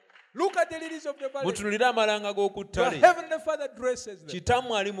 Look at the lilies of the valley. Mutunulire amalanga g'oku Your ttale, heavenly Father dresses them.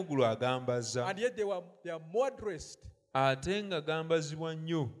 kitammwe ali mu ggulu agambaza, And yet they are more dressed ate nga gambazibwa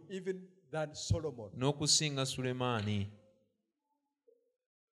nnyo even than Solomon. n'okusinga Sulemaani.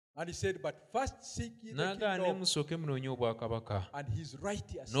 And he said, but first seek ye the N'agamba ne kingdom musooke munoonye obwakabaka and his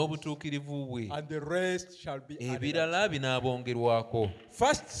righteousness, n'obutuukirivu bwe, and the rest shall be added. ebirala binaabongerwako.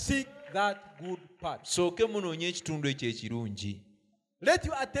 First seek that good part. Sooke munoonye ekitundu ekyo ekirungi. Let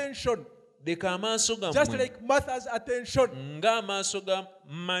your attention, Leka amaaso just gammwe like Martha's attention, ng'amaaso ga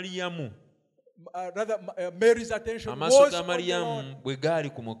Maliyamu, Mary's attention amaaso was ga on the Lord. Maliyamu bwe gaali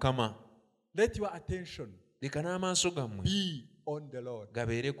ku Mukama. Let your attention Leka n'amaaso gammwe be on the Lord.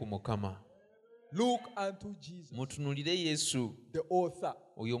 gabeere ku Mukama. Look unto Jesus, Mutunulire Yesu, the author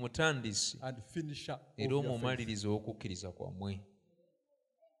oyo omutandisi and finisher of era your faith. omumaliriza w'okukkiriza kwammwe.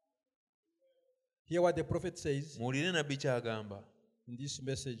 Hear what the prophet says Muwulire nabbi ky'agamba in this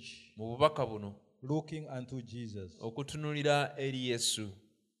message. mu bubaka buno, Looking unto Jesus. okutunulira eri Yesu.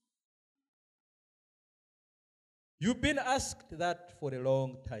 You've been asked that for a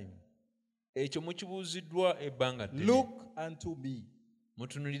long time. Ekyo mukibuuziddwa ebbanga ddene. Look unto me.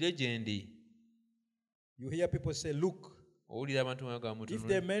 Mutunulire gye ndi. You hear people say, look. Owulira abantu bagamba If they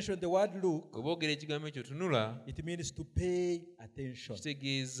mutunulire. mention the word look, Bwe boogera ekigambo ekyo tunula, it means to pay attention.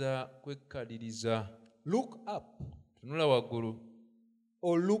 kitegeeza kwekkaliriza. Look up, Tunula waggulu,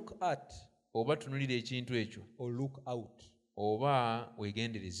 or look at, oba tunulira ekintu ekyo, or look out. oba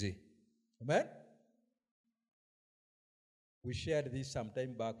weegendereze. Amen? We shared this some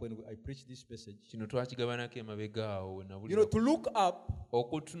time back when I preached this message. Kino twakigabanako emabega awo we You know, nabulira. to look up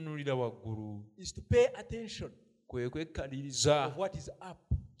Okutunulira waggulu is to pay attention kwe kwekkaliriza of what is up.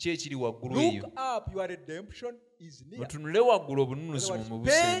 ki ekiri waggulu Look eyo. up, your redemption is near. Mutunule waggulu obununuzi Otherwise, mu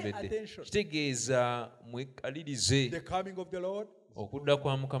pay busembedde. attention. Kitegeeza mwekkalirize The coming of the Lord. okudda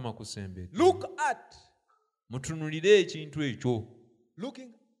kwa Mukama kusembedde. Look at, Mutunulire ekintu ekyo.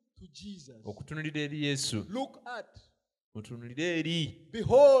 looking to Jesus. Okutunulira eri Yesu. Look at, Mutunulire eri.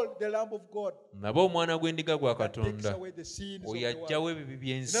 behold the Lamb of God Naba omwana gw'endiga gwa that takes Katonda. away the sins of Oyo the world. aggyawo ebibi In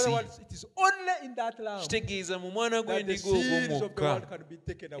by'ensi. other words, it is only in that Lamb Kitegeeza mu mwana that the gw'endiga ogwo sins of the world mwokka can be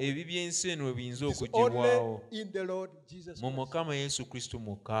taken away. ebibi by'ensi eno we biyinza It is okuggibwawo. only in the Lord Jesus Mu Christ. Mukama Yesu Kristo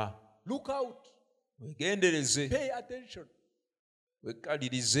mwokka. Look out, Weegendereze. pay attention.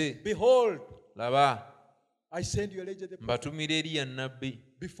 Wekkalirize. Behold, Laba, I send you Elijah the prophet mbatumira Eriya nnabbi.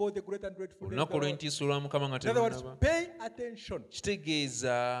 before the great and dreadful day of Olunaku the Lord. olw'entiisa olwa Mukama nga In other words, terunnaba. pay attention.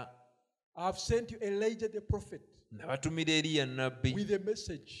 Kitegeeza I have sent you Elijah the prophet nabatumira Eriya nnabbi with a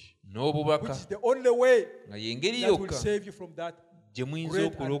message, which n'obubaka is the only way nga y'engeri that will yokka save you from that. gye muyinza great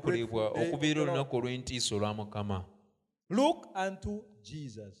and okulokolebwa dreadful day of okubeera the Lord. olunaku olw'entiisa olwa Mukama. Look unto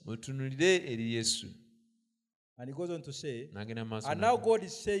Jesus. Mutunulire eri Yesu. And he goes on to say, N'agenda mu maaso and now n'agamba, God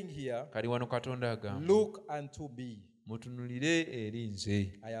is saying here, kali wano Katonda agamba, look unto me. mutunulire eri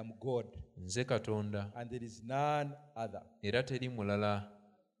nze. I am God, Nze Katonda and there is none other. era teri mulala.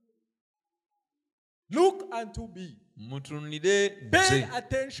 Look unto me. Mutunulire Pay nze.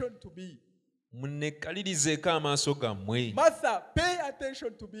 attention to me. Munnekalirizeeko amaaso gammwe. Martha, pay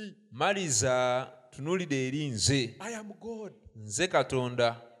attention to me. Maliza, tunulire eri nze. I am God. Nze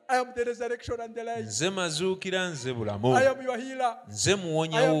Katonda. I am the resurrection and the life. Nze mazuukira, nze bulamu. I am your healer. Nze I am your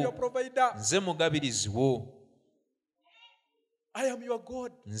muwonyewo. provider. Nze mugabirizi wo. I am your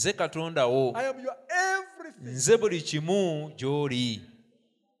God. Nze Katonda wo. I am your everything. Nze buli kimu gy'oli.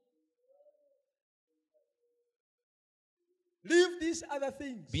 Leave these other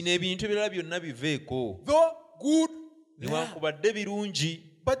things. Bino ebintu ebirala byonna biveeko. Though good, they are, Newankubadde birungi,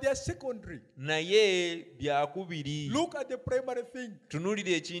 but they are secondary. naye byakubiri. Look at the primary thing.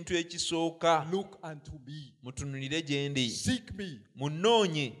 Tunulire ekintu ekisooka. Look unto me. Mutunulire gye ndi. Seek me.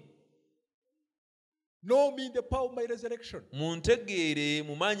 Munnoonye. Know me in the power of my resurrection. Muntegeere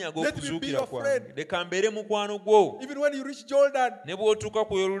mu maanyi Let me be ag'okuzuukira your kwange. friend. Leka mbeere mukwano gwo. Even when you reach Jordan, Ne bw'otuuka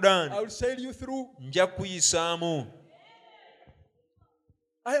ku I Yoludaani, will sail you through. nja kukuyisaamu.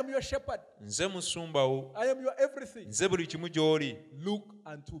 I am your shepherd. Nze musumba wo. I am your everything. Nze buli kimu gy'oli. Look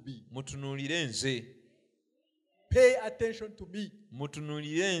unto me. Mutunuulire nze. Pay attention to me.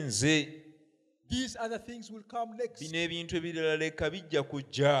 Mutunuulire nze. These other things will come next. Bino ebintu ebirala leka bijja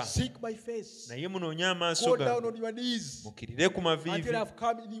kujja. Seek my face. Naye munoonye amaaso Go down gange. on your knees Mukirire ku until maviivi. I've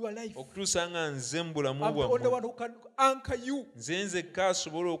come in your life. Okutuusa nga nze mu bulamu I'm the only bwammwe. one who can anchor you. Nze nzekka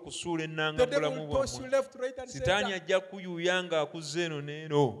asobola okusuula ennanga The mu devil bulamu will toss you bwammwe. left, right, and Sitaani center. ajja kuyuuya ng'akuzza eno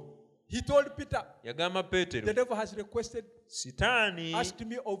n'eno. He told Peter, Yagamba the Peetero, devil has requested, Sitaani asked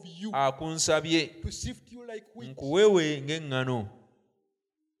me of you akunsabye to sift you like wheat. nkuwewe ng'eŋŋano.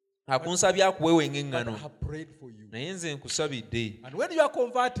 Akunsabye akuwewe But I ng'eŋŋano. have prayed for you. Naye nze nkusabidde. And when you are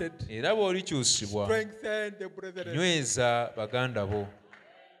converted, Era bw'olikyusibwa, strengthen the brethren. nyweza baganda bo.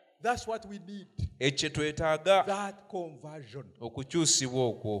 That's what we need. Ekyo twetaaga That conversion. okukyusibwa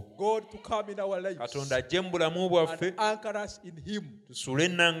okwo. God to come in our lives Katonda ajje mu bulamu bwaffe, and anchor us in Him. tusule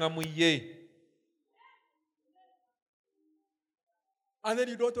ennanga mu ye. And then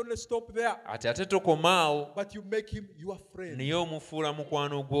you don't only stop there, Ate tokomaawo, but you make Him your friend. naye omufuula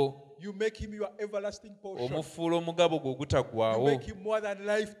mukwano gwo. You make Him your everlasting portion. Omufuula omugabo gwo You ogutaggwaawo. make Him more than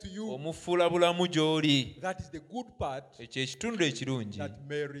life to you. Omufuula bulamu gy'oli. That is the good part Ekyo ekitundu ekirungi that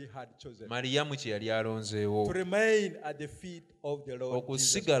Mary had chosen. Maliyamu kye yali alonzeewo. To remain at the feet of the Lord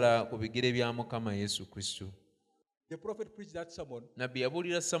Jesus. Okusigala ku bigere bya Mukama Yesu Kristo. The prophet preached that sermon. Nabbi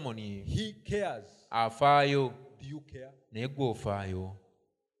yabuulira Samoni, He cares. afaayo, Do you care? naye gwe ofaayo.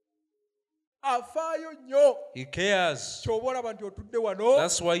 Afaayo nnyo. He cares. Ky'oba olaba nti otudde wano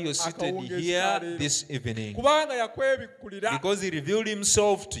That's why you're seated here this evening. kubanga yakwebikkulira. Because he revealed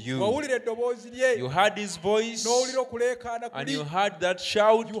himself to you. Wawulira eddoboozi lye You heard his voice n'owulira okuleekaana and kuli. you heard that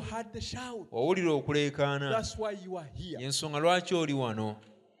shout. You had the shout. Wawulira okuleekaana. That's why you are here. Y'ensonga lwaki oli wano.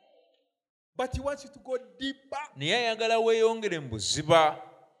 But he wants you to go deeper. Naye ayagala weeyongere mu buziba.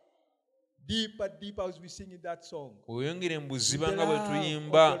 Deeper, deeper as we sing in that song. Weeyongere mu buziba nga bwe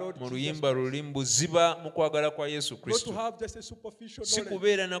tuyimba mu luyimba luli mu buziba mu kwagala kwa Yesu Not to Kristo. have just a superficial Si knowledge,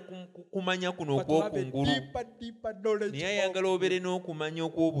 kubeera na kumanya kuno but to have a okw'okungulu. deeper, deeper knowledge. Naye ayagala of obeere n'okumanya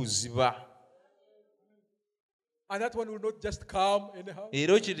okw'obuziba. And that one will not just come anyhow.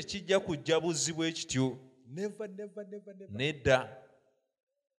 Era ekyo tekijja kujja buzzi bwe kityo. Never, never, never, never. Nedda.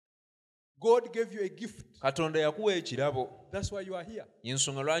 God gave you a gift. Katonda yakuwa ekirabo. That's why you are here.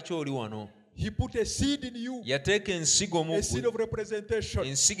 Y'ensonga lwaki oli wano. He put a seed in you, Yateeka ensigo mu a seed ggwe. of representation,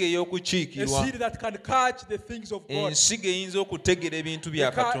 Ensigo a ey'okukiikirwa. seed that can catch the things of God, Ensigo eyinza okutegera ebintu bya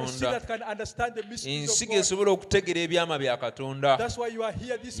a seed Katonda. that can understand the mysteries of Ensigo God. esobola okutegera ebyama bya Katonda. That's why you are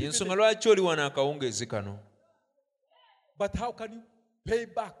here this Y'ensonga evening. lwaki oli wano akawungeezi kano. But how can you pay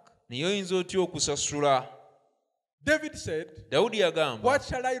back? Naye oyinza otya okusasula? David said, Dawudi yagamba, what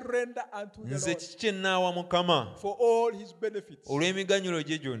shall I render unto the nze Lord kiki kye nnaawa Mukama for all his benefits? olw'emiganyulo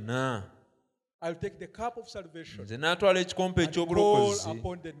gye gyonna? I'll take the cup of salvation Nze n'atwala ekikompe and call eky'obulokozi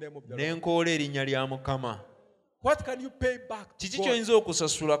upon the name of the ne Lord. nkoola erinnya lya Mukama. What can you pay back to Kiki God? ky'oyinza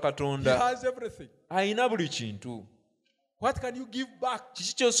okusasula He Katonda? has everything. Ayina buli kintu. What can you give back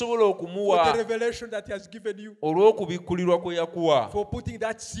kiki ky'osobola for the okumuwa revelation that he has given you, olw'okubikkulirwa kwe yakuwa, for putting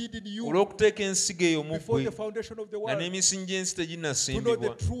that seed in you olw'okuteeka ensigo eyo mu before ggwe the foundation of the nga world, n'emisingi y'ensi to know the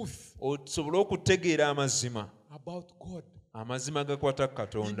teginnasimbibwa, truth osobole okutegeera amazima, about God? amazima agakwata ku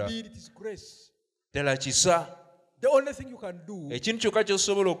Katonda. Indeed, it is grace. Ddala kisa, The only thing you can do ekintu kyokka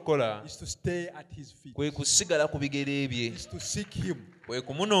ky'osobola okukola is to stay at his feet, kwe kusigala ku bigere bye, is to seek him. kwe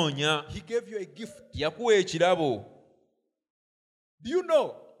kumunoonya. He gave you a gift. Yakuwa ekirabo. Do you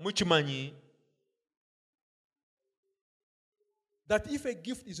know Mukimanyi that if a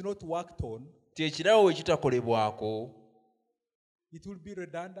gift is not worked on, ti ekirabo bwe kitakolebwako it will be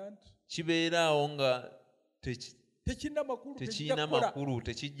redundant? kibeeraawo nga Tekirina makulu, tekirina tekijja kukola. makulu,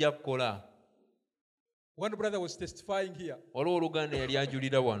 tekijja kukola. One brother was testifying here. Waliwo oluganda yali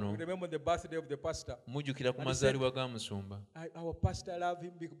ajulira You wano, remember the birthday of the pastor? mujjukira ku And he said, mazaalibwa ga musumba. Our pastor loved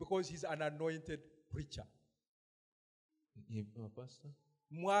him because he's an anointed preacher.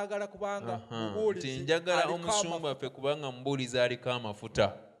 Mwagala kubanga Nti mubuulizi njagala aliko omusumba amafuta. ffe kubanga mubuulizi aliko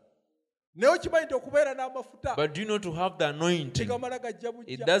amafuta. Naye okimanyi nti okubeera n'amafuta But do you know to have the anointing, tegamala gajja it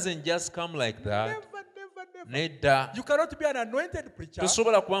bujja. doesn't just come like that. Never. Nedda. You cannot be an anointed preacher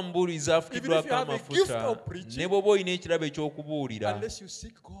Tosobola kuba mubuulizi even if afukiddwako you have a gift amafuta of preaching ne bw'oba olina ekirabo eky'okubuulira, unless you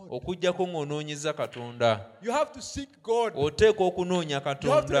seek God. okuggyako ng'onoonyeza Katonda. You have to seek God. Oteeka okunoonya You have to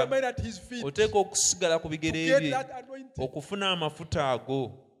Katonda, remain at his feet oteeka okusigala ku to bigere get bye, that anointing. okufuna amafuta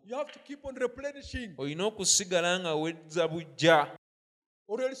ago. You have to keep on replenishing Olina okusigala nga wedza bujja,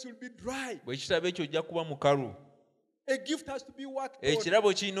 or else you'll be dry. bwe kitabo ekyo ojja kuba mukalu. A gift has to be worked on.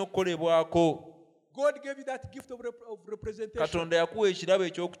 Ekirabo kirina okukolebwako. God gave you that gift of representation, Katonda yakuwa ekirabo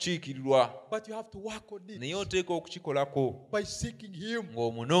eky'okukiikirirwa, but you have to work on naye it oteeka okukikolako by seeking him,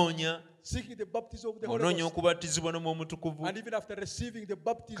 ng'omunoonya, seeking the baptism of the Holy ng'onoonya Ghost. okubatizibwa n'Omwoyo Omutukuvu. And even after receiving the Kati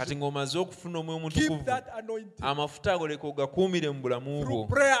baptism, ng'omaze okufuna Omwoyo keep Omutukuvu, that anointing amafuta ago leka ogakuumire mu bulamu through bwo,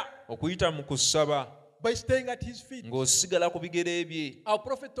 prayer, okuyita mu kusaba, by staying at his feet. ng'osigala ku bigere bye. Our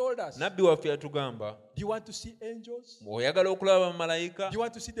prophet told us, do Nabbi waffe yatugamba, you want to see angels? oyagala okulaba bamalayika, Do you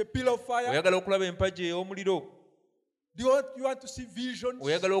want to see the pillar of fire? oyagala okulaba empagi ey'omuliro, Do you want to see visions?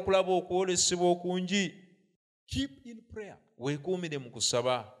 oyagala okulaba okwolesebwa okungi, Keep in prayer. weekuumire mu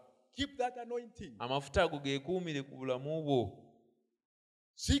kusaba. Keep that anointing. Amafuta ago geekuumire ku bulamu bwo.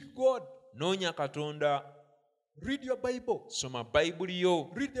 Seek God. Noonya Katonda, Read your Bible. soma Bayibuli yo,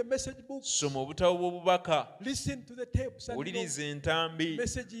 Read the message books. soma obutabo bw'obubaka, Listen to the tapes and wuliriza entambi,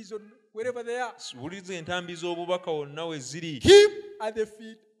 messages on wherever they are. wuliriza entambi z'obubaka wonna we ziri. Keep at the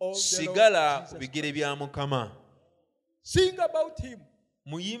feet of the Sigala Lord ku Jesus bigere Christ. bya Mukama. Sing about him.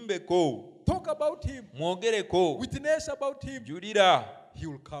 Muyimbeko, Talk about him. mwogereko, Witness about him. julira, He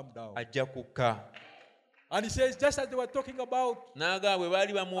will come down. ajja kukka. And he says, just as they were talking about N'agamba bwe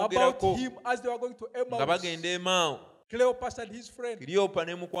baali bamwogerako him as they were going to nga Emmaus, bagenda Emaawo, Cleopas and his friend, Kiryopa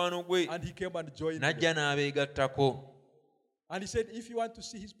ne mukwano gwe and he came and joined n'ajja them. n'abeegattako. And he said, if you want to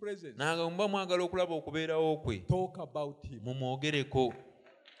see his presence, N'agamba mwagala okulaba okubeerawo kwe, talk about him. mumwogereko,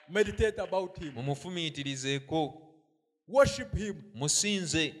 Meditate about him. mumufumiitirizeeko, Worship him.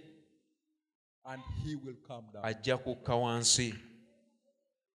 musinze, And he will come down. ajja kukka wansi.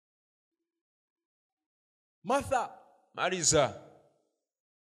 Martha, Maliza,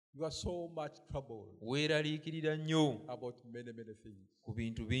 you are so much troubled weeraliikirira nnyo about many things. ku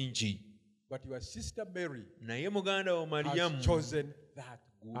bintu bingi, But your sister Mary naye muganda wo has Maliyamu chosen that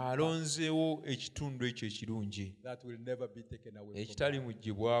good part alonzeewo ekitundu ekyo ekirungi that will never be taken away from her. ekitali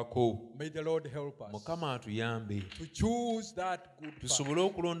muggyibwako. May the Lord help us Mukama atuyambe to choose that good part, tusobole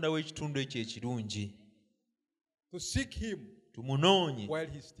okulondawo ekitundu ekyo ekirungi, to seek him tumunoonye while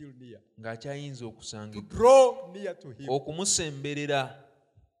he's still near, ng'akyayinza to okusangibwa, draw near to him. okumusemberera.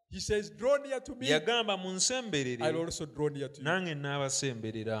 He says, draw near to me, Yagamba I'll munsemberere, also draw near to you. nange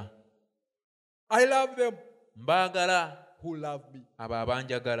n'abasemberera. I love them Mbaagala who love me. abo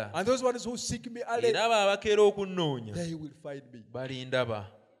abanjagala, And those ones who seek me early, era abo abakeera okunnoonya they will find me. balindaba.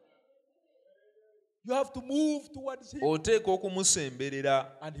 You have to move towards him, Oteeka okumusemberera,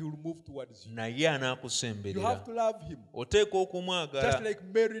 and he will move towards you. naye You have anaakusemberera. to love him, Oteeka just okumwagala like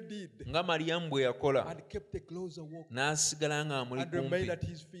Mary did, nga Maliyamu bwe yakola, and kept a closer walk n'asigala ng'amuli and remained kumpi, at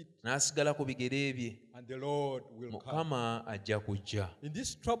his feet, n'asigala ku bigere bye. and the Lord will come. Mukama ajja kujja. In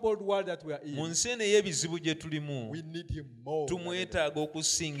this troubled world that we are Mu in, nsi eno ey'ebizibu gye tulimu, we need him more. than ever. tumwetaaga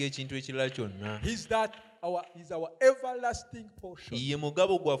okusinga ekintu ekirala kyonna. He's our everlasting portion. Ye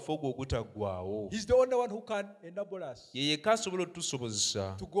mugabo gwaffe ogwo ogutaggwaawo. He's the only one who can enable us Ye yekka asobola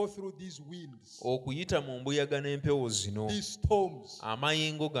otusobozesa to go through these winds, okuyita mu mbuyaga n'empewo zino, these storms,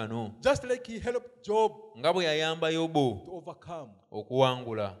 amayengo gano, just like he helped Job nga bwe yayamba Yobo to overcome.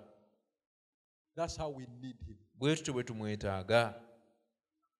 okuwangula. That's how we need him. bwe tutyo bwe tumwetaaga.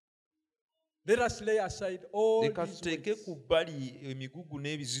 Let us lay aside all Leka these tuteeke weights ku bbali emigugu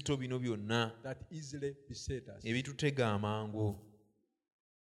n'ebizito bino byonna that easily beset us. ebitutega amangu.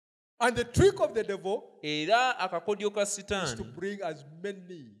 And the trick of the devil Era akakodyo ka is to Sitaani bring as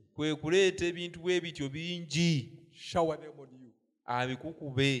many, kwe kuleeta ebintu bwe bityo bingi shower them on you.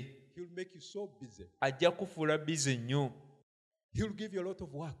 abikukube. He'll make you so busy. Ajja kufuula bize nnyo. He'll give you a lot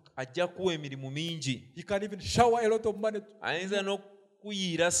of work. Ajja kuwa emirimu mingi. He can even shower a lot of money Ayinza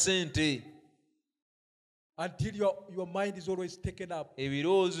n'okuyiira ssente. until your mind is always taken up.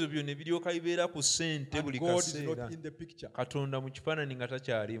 Ebirowoozo byo ne biryoka bibeera ku ssente And buli God is kaseera. not in the picture. Katonda mu kifaananyi nga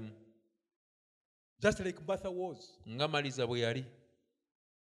takyalimu. Just like Martha was. Nga Maliza bwe yali.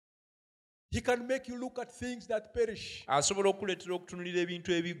 He can make you look at things that perish, Asobola okuleetera okutunulira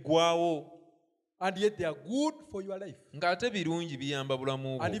ebintu ebiggwaawo and yet they are good for your life. ng'ate birungi biyamba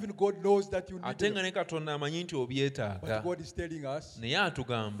bulamu bwo. And even God knows that you need Ate nga them. ne Katonda amanyi nti But obyetaaga. God is telling us, Naye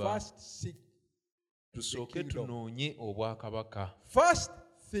atugamba first seek tusooke the kingdom. tunoonye obwakabaka. First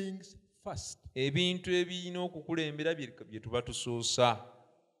things first. Ebintu ebirina okukulembera bye tuba tusoosa.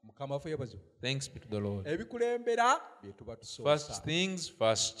 Mukama waffe yeebazibwe. Thanks be to the Lord. Ebikulembera bye tuba First tusoosa. things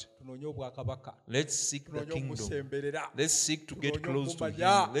first. Tunoonye obwakabaka. Let's seek the Tunoonye kingdom. okumusemberera. Let's seek to get Tunoonye close to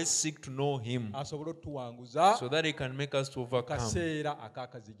okumanya. Him. Let's seek to know Him Asobole otuwanguza so that He can make us to overcome kaseera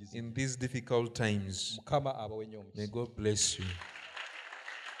ak'akazigizi. in these difficult times. Mukama abawenye May omukisa. God bless you.